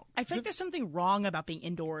 no, I'm out. I feel like there's something wrong about being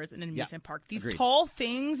indoors in an amusement park. These agreed. tall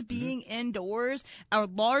things being indoors, a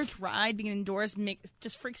large ride being indoors,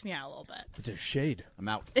 just freaks me out a little bit. There's shade. I'm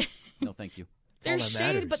out. No, thank you. There's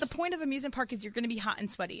shade, but the point of amusement park is you're going to be hot and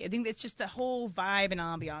sweaty. I think it's just the whole vibe and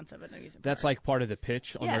ambiance of an amusement park. That's like part of the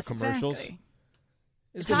pitch on their commercials. Exactly.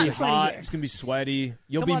 It's going to be hot. It's going to be sweaty.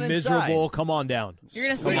 You'll be miserable. Come on down. You're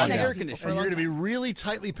going to sit on the air conditioner. And you're going to be really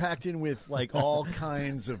tightly packed in with like all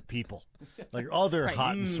kinds of people, like other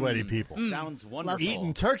hot and sweety people. Sounds wonderful.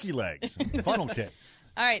 Eating turkey legs and funnel cakes.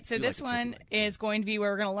 All right, so this one is going to be where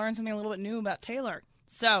we're going to learn something a little bit new about Taylor.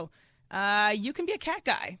 So you can be a cat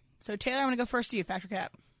guy. So Taylor, I'm going to go first to you. Fact or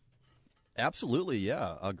cap? Absolutely,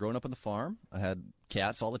 yeah. Growing up on the farm, I had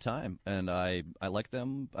cats all the time, and I like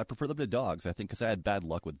them. I prefer them to dogs, I think, because I had bad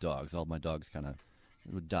luck with dogs. All my dogs kind of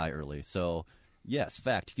would die early. So, yes,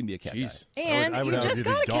 fact, you can be a cat guy. And I would you just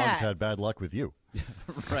got a cat. Dogs had bad luck with you.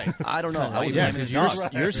 Right. I don't know. Because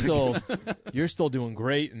you're still doing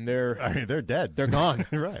great, and they're dead. They're gone.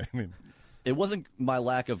 Right. It wasn't my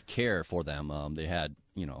lack of care for them. They had,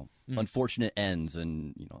 unfortunate ends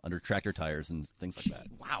and, under tractor tires and things like that.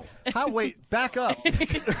 Wow. Wait, back up.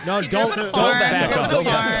 No, don't back up.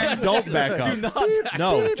 Don't back up. Do not back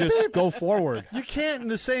No, just go forward. You can't in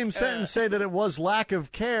the same sentence say that it was lack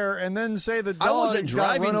of care and then say the dog I wasn't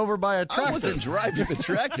got run over by a tractor. I wasn't driving the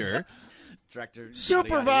tractor. Tractor.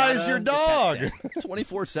 Supervise your dog.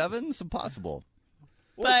 24/7? It's impossible.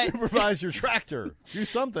 But supervise your tractor. Do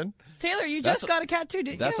something. Taylor, you just got a cat too,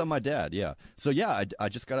 didn't you? That's on my dad, yeah. So, yeah, I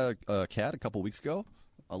just got a cat a couple weeks ago,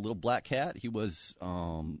 a little black cat. He was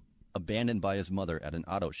abandoned by his mother at an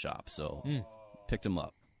auto shop, so picked him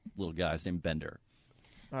up. Little guy's named Bender.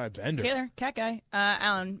 All right, Bender. Taylor, cat guy.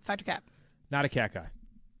 Alan, fact or cap? Not a cat guy.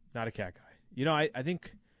 Not a cat guy. You know, I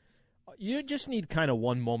think you just need kind of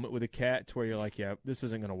one moment with a cat to where you're like, yeah, this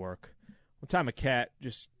isn't going to work. One time a cat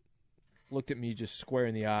just looked at me just square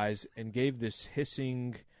in the eyes and gave this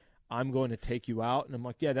hissing, I'm going to take you out. And I'm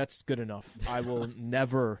like, yeah, that's good enough. I will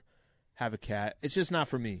never have a cat. It's just not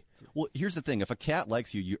for me. Well, here's the thing. If a cat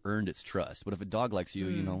likes you, you earned its trust. But if a dog likes you,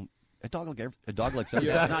 you know, a dog likes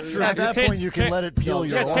everything. That's not true. At that point, you can let it peel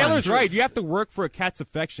your orange. Taylor's right. You have to work for a cat's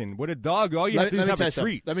affection. With a dog, all you have to do is have a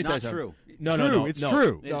treat. Let me tell you something. something. No, it's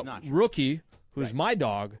true. It is not true. Rookie, who's my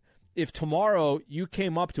dog, if tomorrow you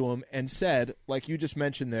came up to him and said, like you just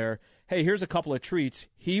mentioned there, hey, here's a couple of treats,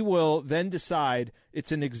 he will then decide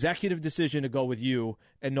it's an executive decision to go with you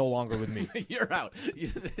and no longer with me. You're out.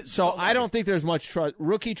 So I don't think there's much trust.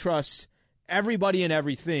 Rookie trusts everybody and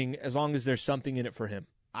everything as long as there's something in it for him.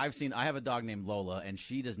 I have a dog named Lola, and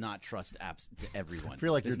she does not trust apps to everyone. I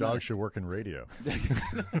feel like your dog should work in radio.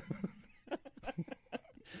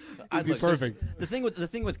 It'd be perfect. The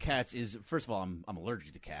thing with cats is, first of all, I'm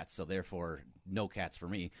allergic to cats, so therefore no cats for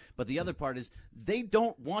me. But the other part is they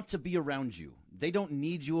don't want to be around you. They don't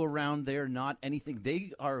need you around. They're not anything.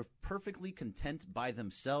 They are perfectly content by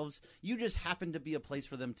themselves. You just happen to be a place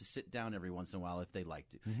for them to sit down every once in a while if they like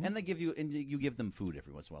to, and you give them food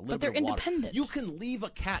every once in a while. But they're independent. You can leave a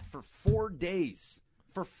cat for 4 days.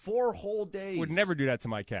 For 4 whole days. Would never do that to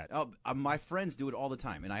my cat. My friends do it all the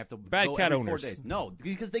time, and I have to Bad go cat every 4 owners. days. No,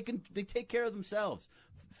 because they take care of themselves.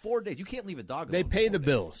 4 days. You can't leave a dog alone. They pay for 4 the days.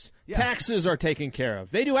 bills. Yeah. Taxes are taken care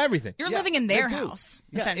of. They do everything. You're living in their they do. house,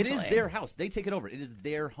 Yeah, it essentially. is their house. They take it over. It is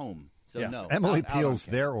their home. So no. Emily out on peels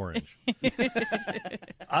cats. their orange.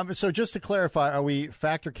 So just to clarify, are we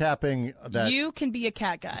factor capping that You can be a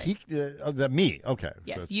cat guy. that me? Okay.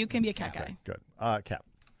 Yes, So you can be a cat guy. Good. Cap.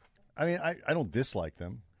 I mean, I don't dislike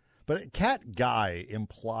them, but cat guy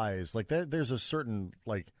implies like there's a certain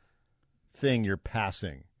like thing you're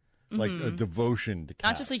passing, like a devotion to cats.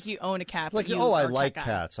 Not just like you own a cat, like but you I are a like cat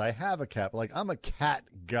guy. cats. I have a cat. But like I'm a cat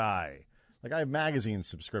guy. Like I have magazine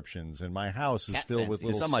subscriptions, and my house is Cat filled with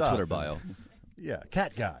fancy. little It's on my stuff. Twitter bio. Yeah,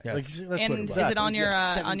 cat guy. Yeah. Like, that's And what is it on your You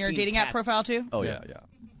have on your 17 dating app cats. profile too? Oh yeah.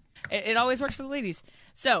 It always works for the ladies.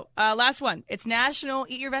 So, last one. It's National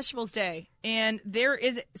Eat Your Vegetables Day. And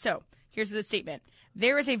here's the statement.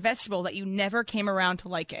 There is a vegetable that you never came around to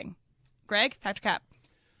liking. Greg, fact or cap?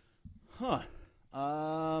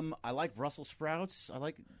 I like Brussels sprouts.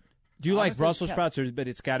 Do you I like would say Brussels cat. sprouts, but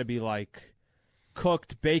it's got to be like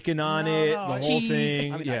cooked bacon on it, the whole Cheese.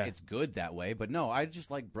 thing? I mean, yeah. it's good that way, but no, I just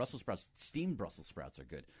like Brussels sprouts. Steamed Brussels sprouts are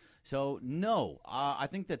good. So no, I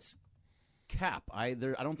think that's cap. I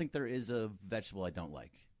don't think there is a vegetable I don't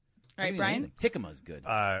like. All right, Brian? Jicama is good.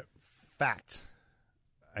 fact.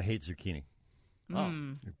 I hate zucchini.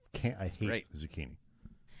 I hate Great. zucchini.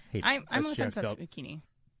 Hate it. I'm on the That's fence jacked about up. zucchini.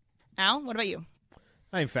 Al, what about you?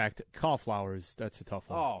 In fact, cauliflowers, that's a tough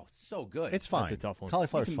one. Oh, so good. It's fine. That's a tough one.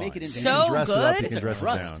 Cauliflower's You can fine. make it into You So can dress it up. good? You It's can a dress it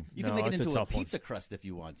crust. down. You can No, make it it's a into a tough one. pizza crust if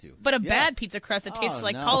you want to. But a Yeah. bad pizza crust that tastes Oh,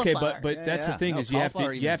 like no. cauliflower. Okay, but that's the Yeah. thing No, is you have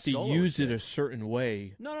cauliflower to even solo use is it good. a certain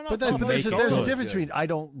way. No. But there's make a it good. difference between I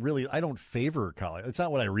don't favor cauliflower. It's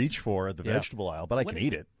not what I reach for at the Yeah. vegetable aisle, but I can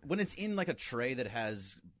eat it. When it's in like a tray that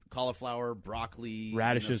has cauliflower, broccoli,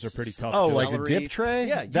 Radishes are pretty tough. Oh, too. like a celery. dip tray?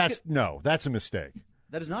 Yeah, that's a mistake.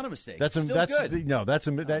 That is not a mistake. That's It's still good.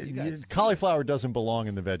 that you guys- cauliflower doesn't belong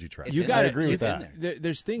in the veggie tray. It's You in got I there. agree with It's in that. there.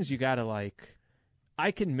 There's things you got to like.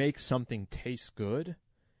 I can make something taste good.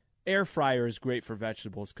 Air fryer is great for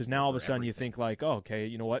vegetables because now all of a sudden you think like, oh, okay,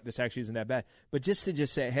 you know what, this actually isn't that bad. But just to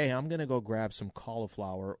say, hey, I'm gonna go grab some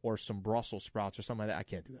cauliflower or some Brussels sprouts or something like that, I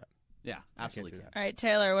can't do that. Yeah, absolutely. do that. All right,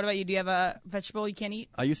 Taylor, what about you? Do you have a vegetable you can't eat?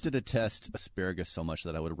 I used to detest asparagus so much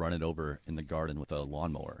that I would run it over in the garden with a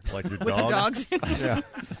lawnmower. Like your With the dog. dogs? Yeah,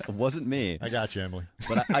 It wasn't me. I got you, Emily.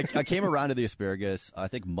 But I came around to the asparagus. I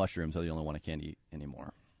think mushrooms are the only one I can't eat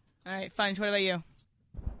anymore. All right, Funch, what about you?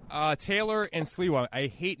 Taylor and Sliwa. I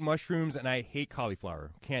hate mushrooms and I hate cauliflower.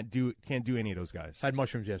 Can't do any of those guys. I had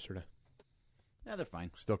mushrooms yesterday. Yeah, they're fine.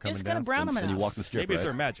 Still coming Just gotta down. brown them And you enough. walk the strip, Maybe if right?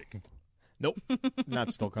 they're magic. Nope,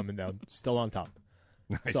 not still coming down. Still on top.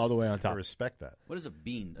 Nice. It's all the way on top. I respect that. What is a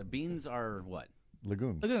bean? Beans are what?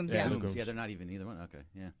 Legumes. Legumes, yeah. legumes. Yeah, they're not even either one. Okay,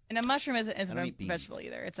 yeah. And a mushroom isn't I don't a eat beans. vegetable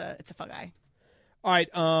either. It's a fungi. All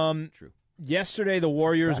right. True. Yesterday, the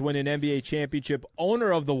Warriors win an NBA championship.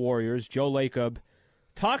 Owner of the Warriors, Joe Lacob,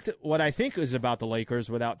 talked what I think is about the Lakers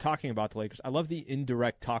without talking about the Lakers. I love the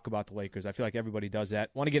indirect talk about the Lakers. I feel like everybody does that.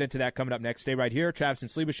 Want to get into that coming up next. Stay right here. Travis and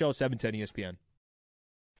Sleba Show, 710 ESPN.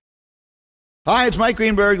 Hi, it's Mike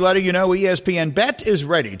Greenberg letting you know ESPN Bet is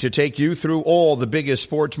ready to take you through all the biggest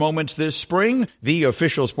sports moments this spring. The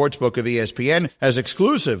official sportsbook of ESPN has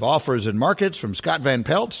exclusive offers and markets from Scott Van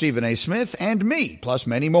Pelt, Stephen A. Smith, and me, plus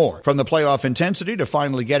many more. From the playoff intensity to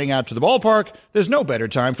finally getting out to the ballpark, there's no better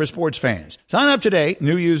time for sports fans. Sign up today.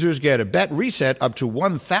 New users get a bet reset up to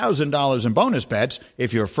 $1,000 in bonus bets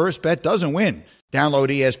if your first bet doesn't win. Download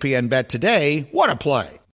ESPN Bet today. What a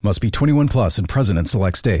play. Must be 21 plus and present in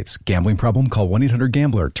select states. Gambling problem? Call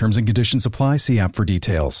 1-800-GAMBLER. Terms and conditions apply. See app for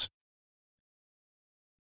details.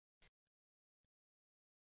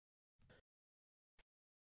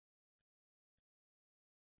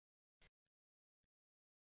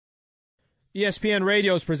 ESPN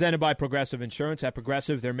Radio is presented by Progressive Insurance. At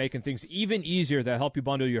Progressive, they're making things even easier to help you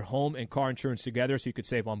bundle your home and car insurance together so you could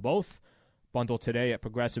save on both. Bundle today at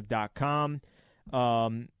Progressive.com.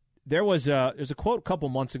 There's a quote a couple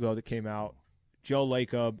months ago that came out. Joe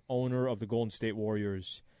Lacob, owner of the Golden State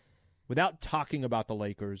Warriors, without talking about the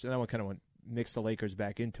Lakers, and I kind of mix the Lakers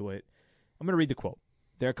back into it. I'm going to read the quote.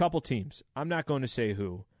 There are a couple teams. I'm not going to say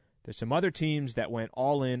who. There's some other teams that went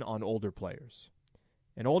all in on older players.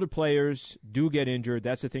 And older players do get injured.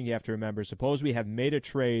 That's the thing you have to remember. Suppose we have made a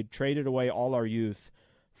trade, traded away all our youth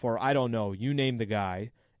for, I don't know, you name the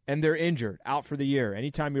guy, and they're injured, out for the year.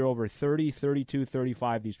 Anytime you're over 30, 32,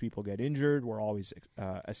 35, these people get injured. We're always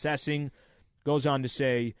assessing. Goes on to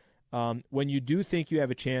say, when you do think you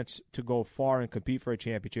have a chance to go far and compete for a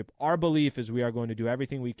championship, our belief is we are going to do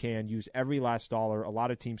everything we can, use every last dollar. A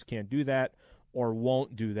lot of teams can't do that or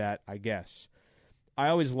won't do that, I guess. I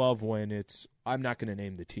always love when it's, I'm not going to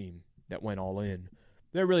name the team that went all in.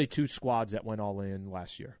 There are really two squads that went all in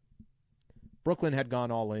last year. Brooklyn had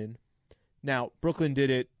gone all in. Now, Brooklyn did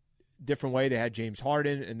it a different way. They had James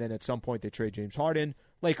Harden, and then at some point they trade James Harden.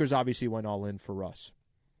 Lakers obviously went all in for Russ.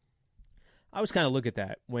 I always kind of look at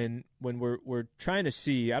that when we're trying to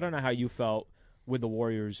see, I don't know how you felt with the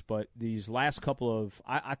Warriors, but these last couple of,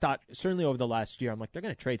 I thought certainly over the last year, I'm like, they're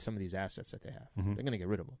going to trade some of these assets that they have. Mm-hmm. They're going to get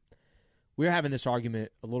rid of them. We were having this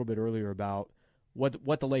argument a little bit earlier about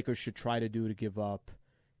what the Lakers should try to do to give up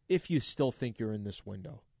if you still think you're in this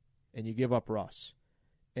window and you give up Russ.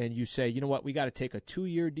 And you say, you know what, we got to take a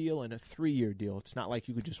 2-year deal and a 3-year deal. It's not like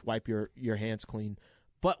you could just wipe your hands clean.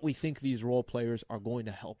 But we think these role players are going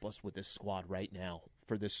to help us with this squad right now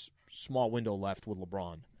for this small window left with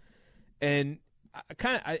LeBron. And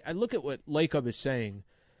I look at what Lacob is saying.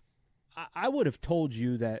 I would have told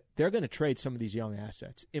you that they're going to trade some of these young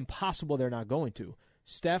assets. Impossible they're not going to.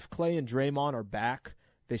 Steph, Clay, and Draymond are back.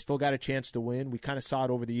 They still got a chance to win. We kind of saw it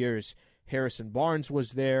over the years. Harrison Barnes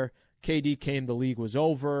was there. KD came, the league was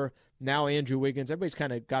over. Now Andrew Wiggins, everybody's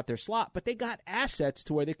kind of got their slot, but they got assets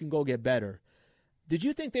to where they can go get better. Did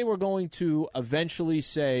you think they were going to eventually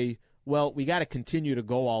say, well, we got to continue to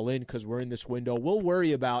go all in because we're in this window? We'll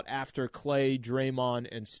worry about after Clay, Draymond,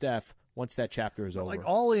 and Steph once that chapter is over. Like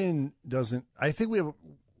all in doesn't – I think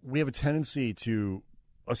we have a tendency to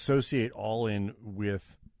associate all in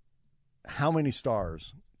with how many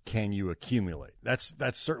stars can you accumulate. That's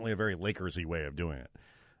certainly a very Lakers-y way of doing it.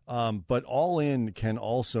 But all in can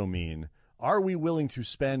also mean, are we willing to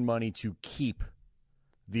spend money to keep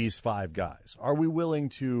these 5 guys? Are we willing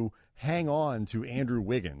to hang on to Andrew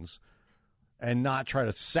Wiggins and not try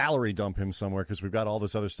to salary dump him somewhere because we've got all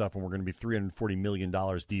this other stuff and we're going to be $340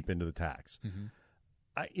 million deep into the tax?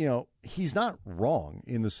 Mm-hmm. He's not wrong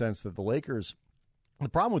in the sense that the Lakers, the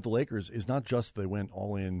problem with the Lakers is not just they went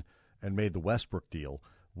all in and made the Westbrook deal,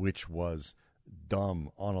 which was dumb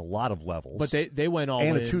on a lot of levels. But they went all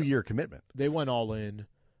in. And a 2-year commitment. They went all in,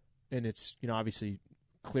 and it's obviously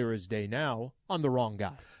clear as day now, on the wrong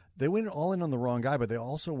guy. They went all in on the wrong guy, but they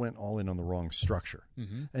also went all in on the wrong structure.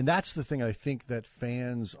 Mm-hmm. And that's the thing I think that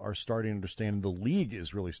fans are starting to understand. The league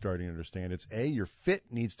is really starting to understand. It's, your fit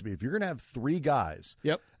needs to be, if you're going to have 3 guys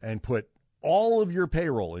and put all of your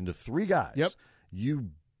payroll into 3 guys,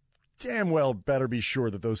 you damn well better be sure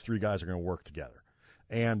that those 3 guys are going to work together.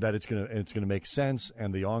 And that it's gonna make sense,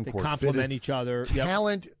 and the encore they complement each other.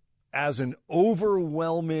 Talent as an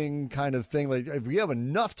overwhelming kind of thing. Like if we have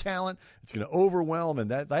enough talent, it's going to overwhelm,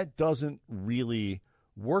 and that doesn't really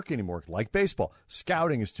work anymore. Like baseball,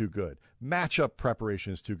 scouting is too good, matchup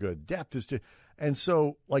preparation is too good, depth is too. And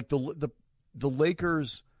so, like the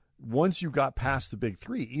Lakers, once you got past the big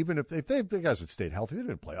 3, even if the guys had stayed healthy, they'd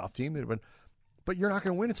been a playoff team. They'd been, but you're not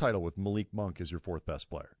going to win a title with Malik Monk as your 4th best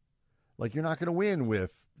player. Like, you're not going to win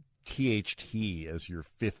with THT as your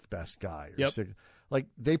 5th best guy. Or 6th. Like,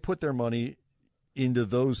 they put their money into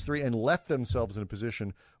those 3 and left themselves in a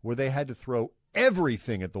position where they had to throw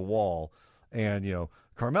everything at the wall and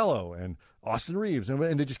Carmelo and Austin Reeves, and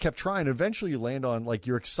they just kept trying. Eventually, you land on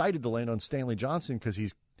you're excited to land on Stanley Johnson because he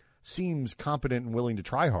seems competent and willing to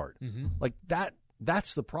try hard. Mm-hmm. Like that.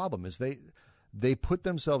 That's the problem. Is they put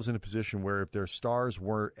themselves in a position where if their stars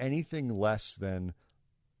were anything less than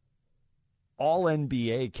all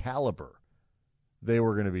NBA caliber, they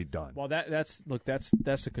were going to be done. Well, that's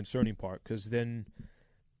the concerning part, because then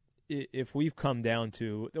if we've come down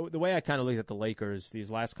to the way I kind of look at the Lakers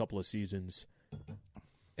these last couple of seasons,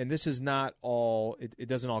 and this is not all, it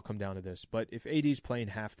doesn't all come down to this, but if AD's playing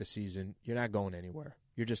half the season, you're not going anywhere.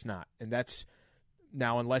 You're just not. And that's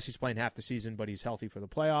now, unless he's playing half the season, but he's healthy for the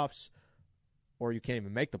playoffs, or you can't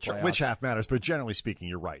even make the playoffs. Which half matters, but generally speaking,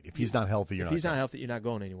 you're right. If he's not healthy, you're not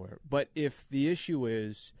going anywhere. But if the issue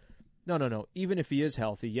is, no. Even if he is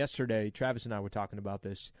healthy, yesterday, Travis and I were talking about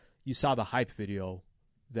this. You saw the hype video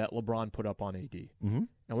that LeBron put up on AD. Mm-hmm.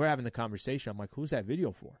 And we're having the conversation. I'm like, who's that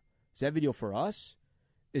video for? Is that video for us?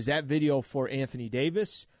 Is that video for Anthony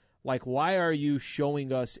Davis? Like, why are you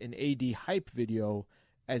showing us an AD hype video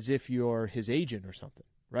as if you're his agent or something,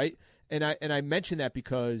 right? And I mention that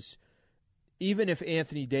because even if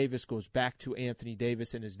Anthony Davis goes back to Anthony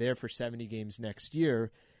Davis and is there for 70 games next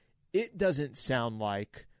year, it doesn't sound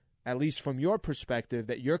like, at least from your perspective,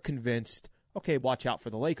 that you're convinced, okay, watch out for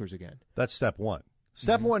the Lakers again. That's step one.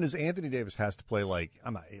 Step one is Anthony Davis has to play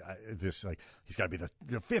he's got to be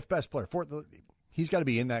the fifth best player. He's got to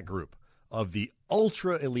be in that group of the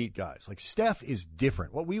ultra elite guys. Like Steph is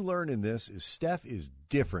different. What we learned in this is Steph is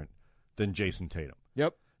different than Jason Tatum.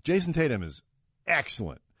 Yep. Jason Tatum is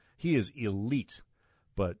excellent. He is elite,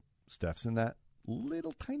 but Steph's in that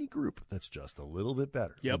little tiny group that's just a little bit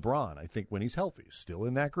better. Yep. LeBron, I think when he's healthy, is still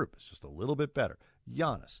in that group. It's just a little bit better.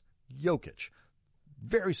 Giannis, Jokic,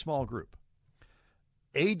 very small group.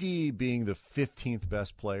 AD being the 15th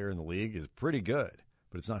best player in the league is pretty good,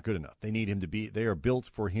 but it's not good enough. They need him to be. They are built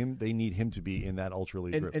for him. They need him to be in that ultra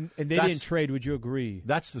elite group. And they didn't trade. Would you agree?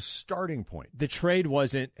 That's the starting point. The trade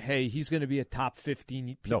wasn't, hey, he's going to be a top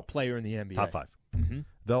 15 player in the NBA. Top 5. Mm-hmm.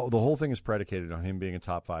 The whole thing is predicated on him being a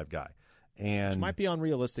top 5 guy. And which might be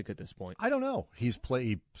unrealistic at this point. I don't know. He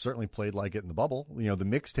certainly played like it in the bubble. The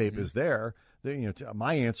mixtape is there.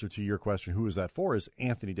 My answer to your question, who is that for, is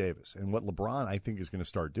Anthony Davis. And what LeBron, I think, is going to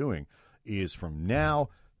start doing is from now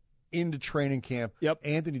into training camp,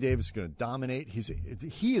 Anthony Davis is going to dominate.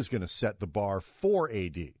 He is going to set the bar for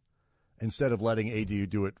AD instead of letting AD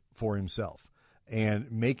do it for himself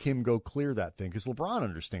and make him go clear that thing, because LeBron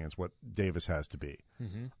understands what Davis has to be.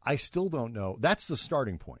 Mm-hmm. I still don't know. That's the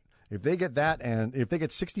starting point. If they get that, and if they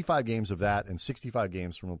get 65 games of that and 65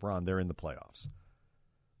 games from LeBron, they're in the playoffs.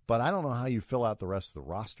 But I don't know how you fill out the rest of the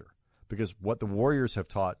roster, because what the Warriors have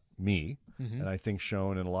taught me, and I think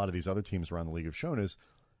shown, and a lot of these other teams around the league have shown, is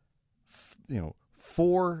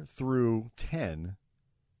 4 through 10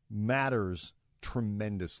 matters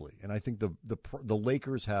tremendously. And I think the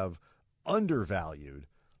Lakers have undervalued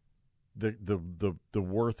the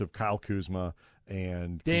worth of Kyle Kuzma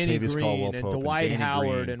and Danny Kentavious Green Caldwell-Pope and Dwight and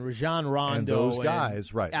Howard and Rajon Rondo and those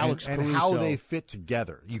guys, right? Alex and Caruso. How they fit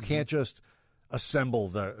together. You can't just assemble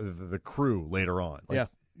the crew later on.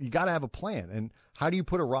 You got to have a plan. And how do you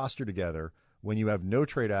put a roster together when you have no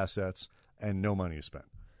trade assets and no money to spend?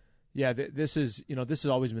 Yeah, this has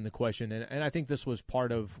always been the question, and I think this was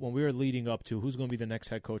part of when we were leading up to who's going to be the next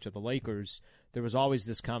head coach of the Lakers. There was always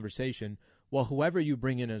this conversation. Well, whoever you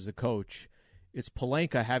bring in as the coach, it's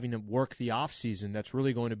Pelinka having to work the offseason that's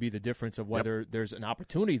really going to be the difference of whether there's an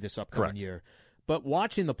opportunity this upcoming year. But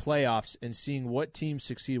watching the playoffs and seeing what teams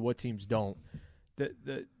succeed, what teams don't,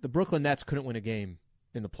 the Brooklyn Nets couldn't win a game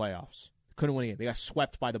in the playoffs. Couldn't win a game. They got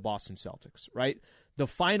swept by the Boston Celtics, right? The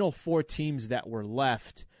final 4 teams that were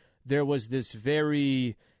left, there was this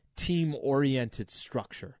very team-oriented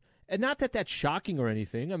structure. And not that that's shocking or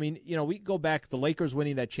anything. I mean, we go back, the Lakers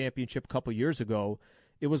winning that championship a couple years ago,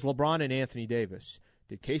 it was LeBron and Anthony Davis.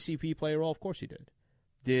 Did KCP play a role? Of course he did.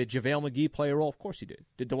 Did JaVale McGee play a role? Of course he did.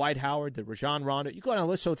 Did Dwight Howard? Did Rajon Rondo? You go down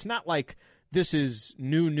the list, so it's not like this is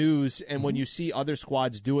new news, and when you see other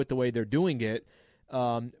squads do it the way they're doing it,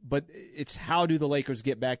 but it's how do the Lakers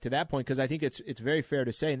get back to that point? Because I think it's very fair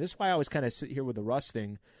to say, and this is why I always kind of sit here with the Russ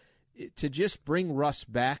thing, to just bring Russ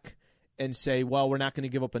back and say, well, we're not going to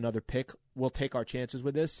give up another pick. We'll take our chances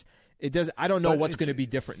with this. It does. I don't know what's going to be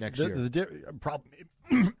different next year. The problem,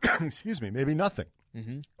 excuse me, maybe nothing.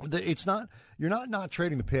 Mm-hmm. It's not. You're not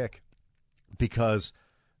trading the pick because,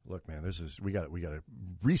 look, man, we got to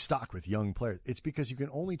restock with young players. It's because you can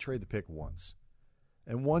only trade the pick once,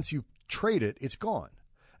 and once you trade it, it's gone.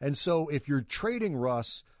 And so if you're trading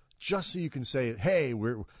Russ just so you can say, hey,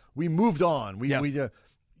 we moved on,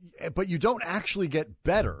 but you don't actually get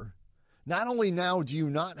better. not only now do you're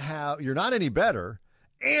not any better,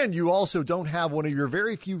 and you also don't have one of your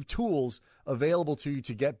very few tools available to you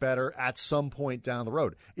to get better at some point down the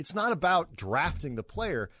road. It's not about drafting the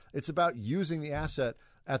player. It's about using the asset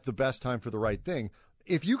at the best time for the right thing.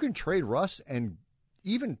 If you can trade Russ and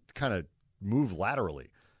even kind of move laterally,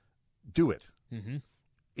 do it. Mm-hmm.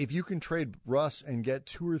 If you can trade Russ and get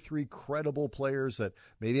 2 or 3 credible players that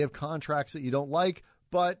maybe have contracts that you don't like,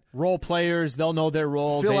 but role players, they'll know their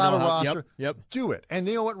role. Fill out a roster. Yep. Do it. And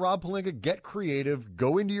you know what, Rob Pelinka? Get creative.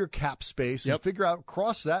 Go into your cap space and figure out,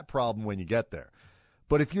 cross that problem when you get there.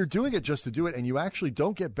 But if you're doing it just to do it and you actually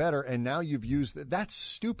don't get better and now you've used – that's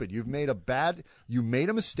stupid. You made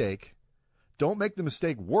a mistake. Don't make the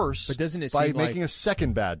mistake worse but doesn't it by seem making like, a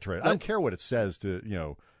second bad trade. I don't care what it says to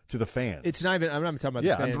the fans. It's not even. I'm not talking about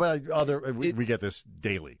the fans. But we get this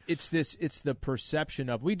daily. It's the perception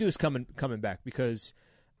of we do this coming back because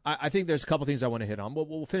I think there's a couple things I want to hit on.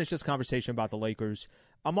 We'll finish this conversation about the Lakers.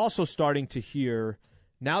 I'm also starting to hear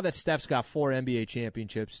now that Steph's got 4 NBA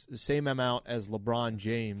championships, the same amount as LeBron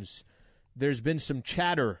James. There's been some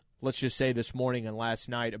chatter, let's just say this morning and last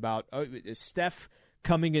night, about is Steph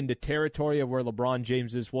coming into territory of where LeBron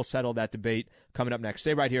James is. We'll settle that debate coming up next.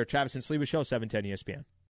 Stay right here. Travis and Sleva Show, 710 ESPN.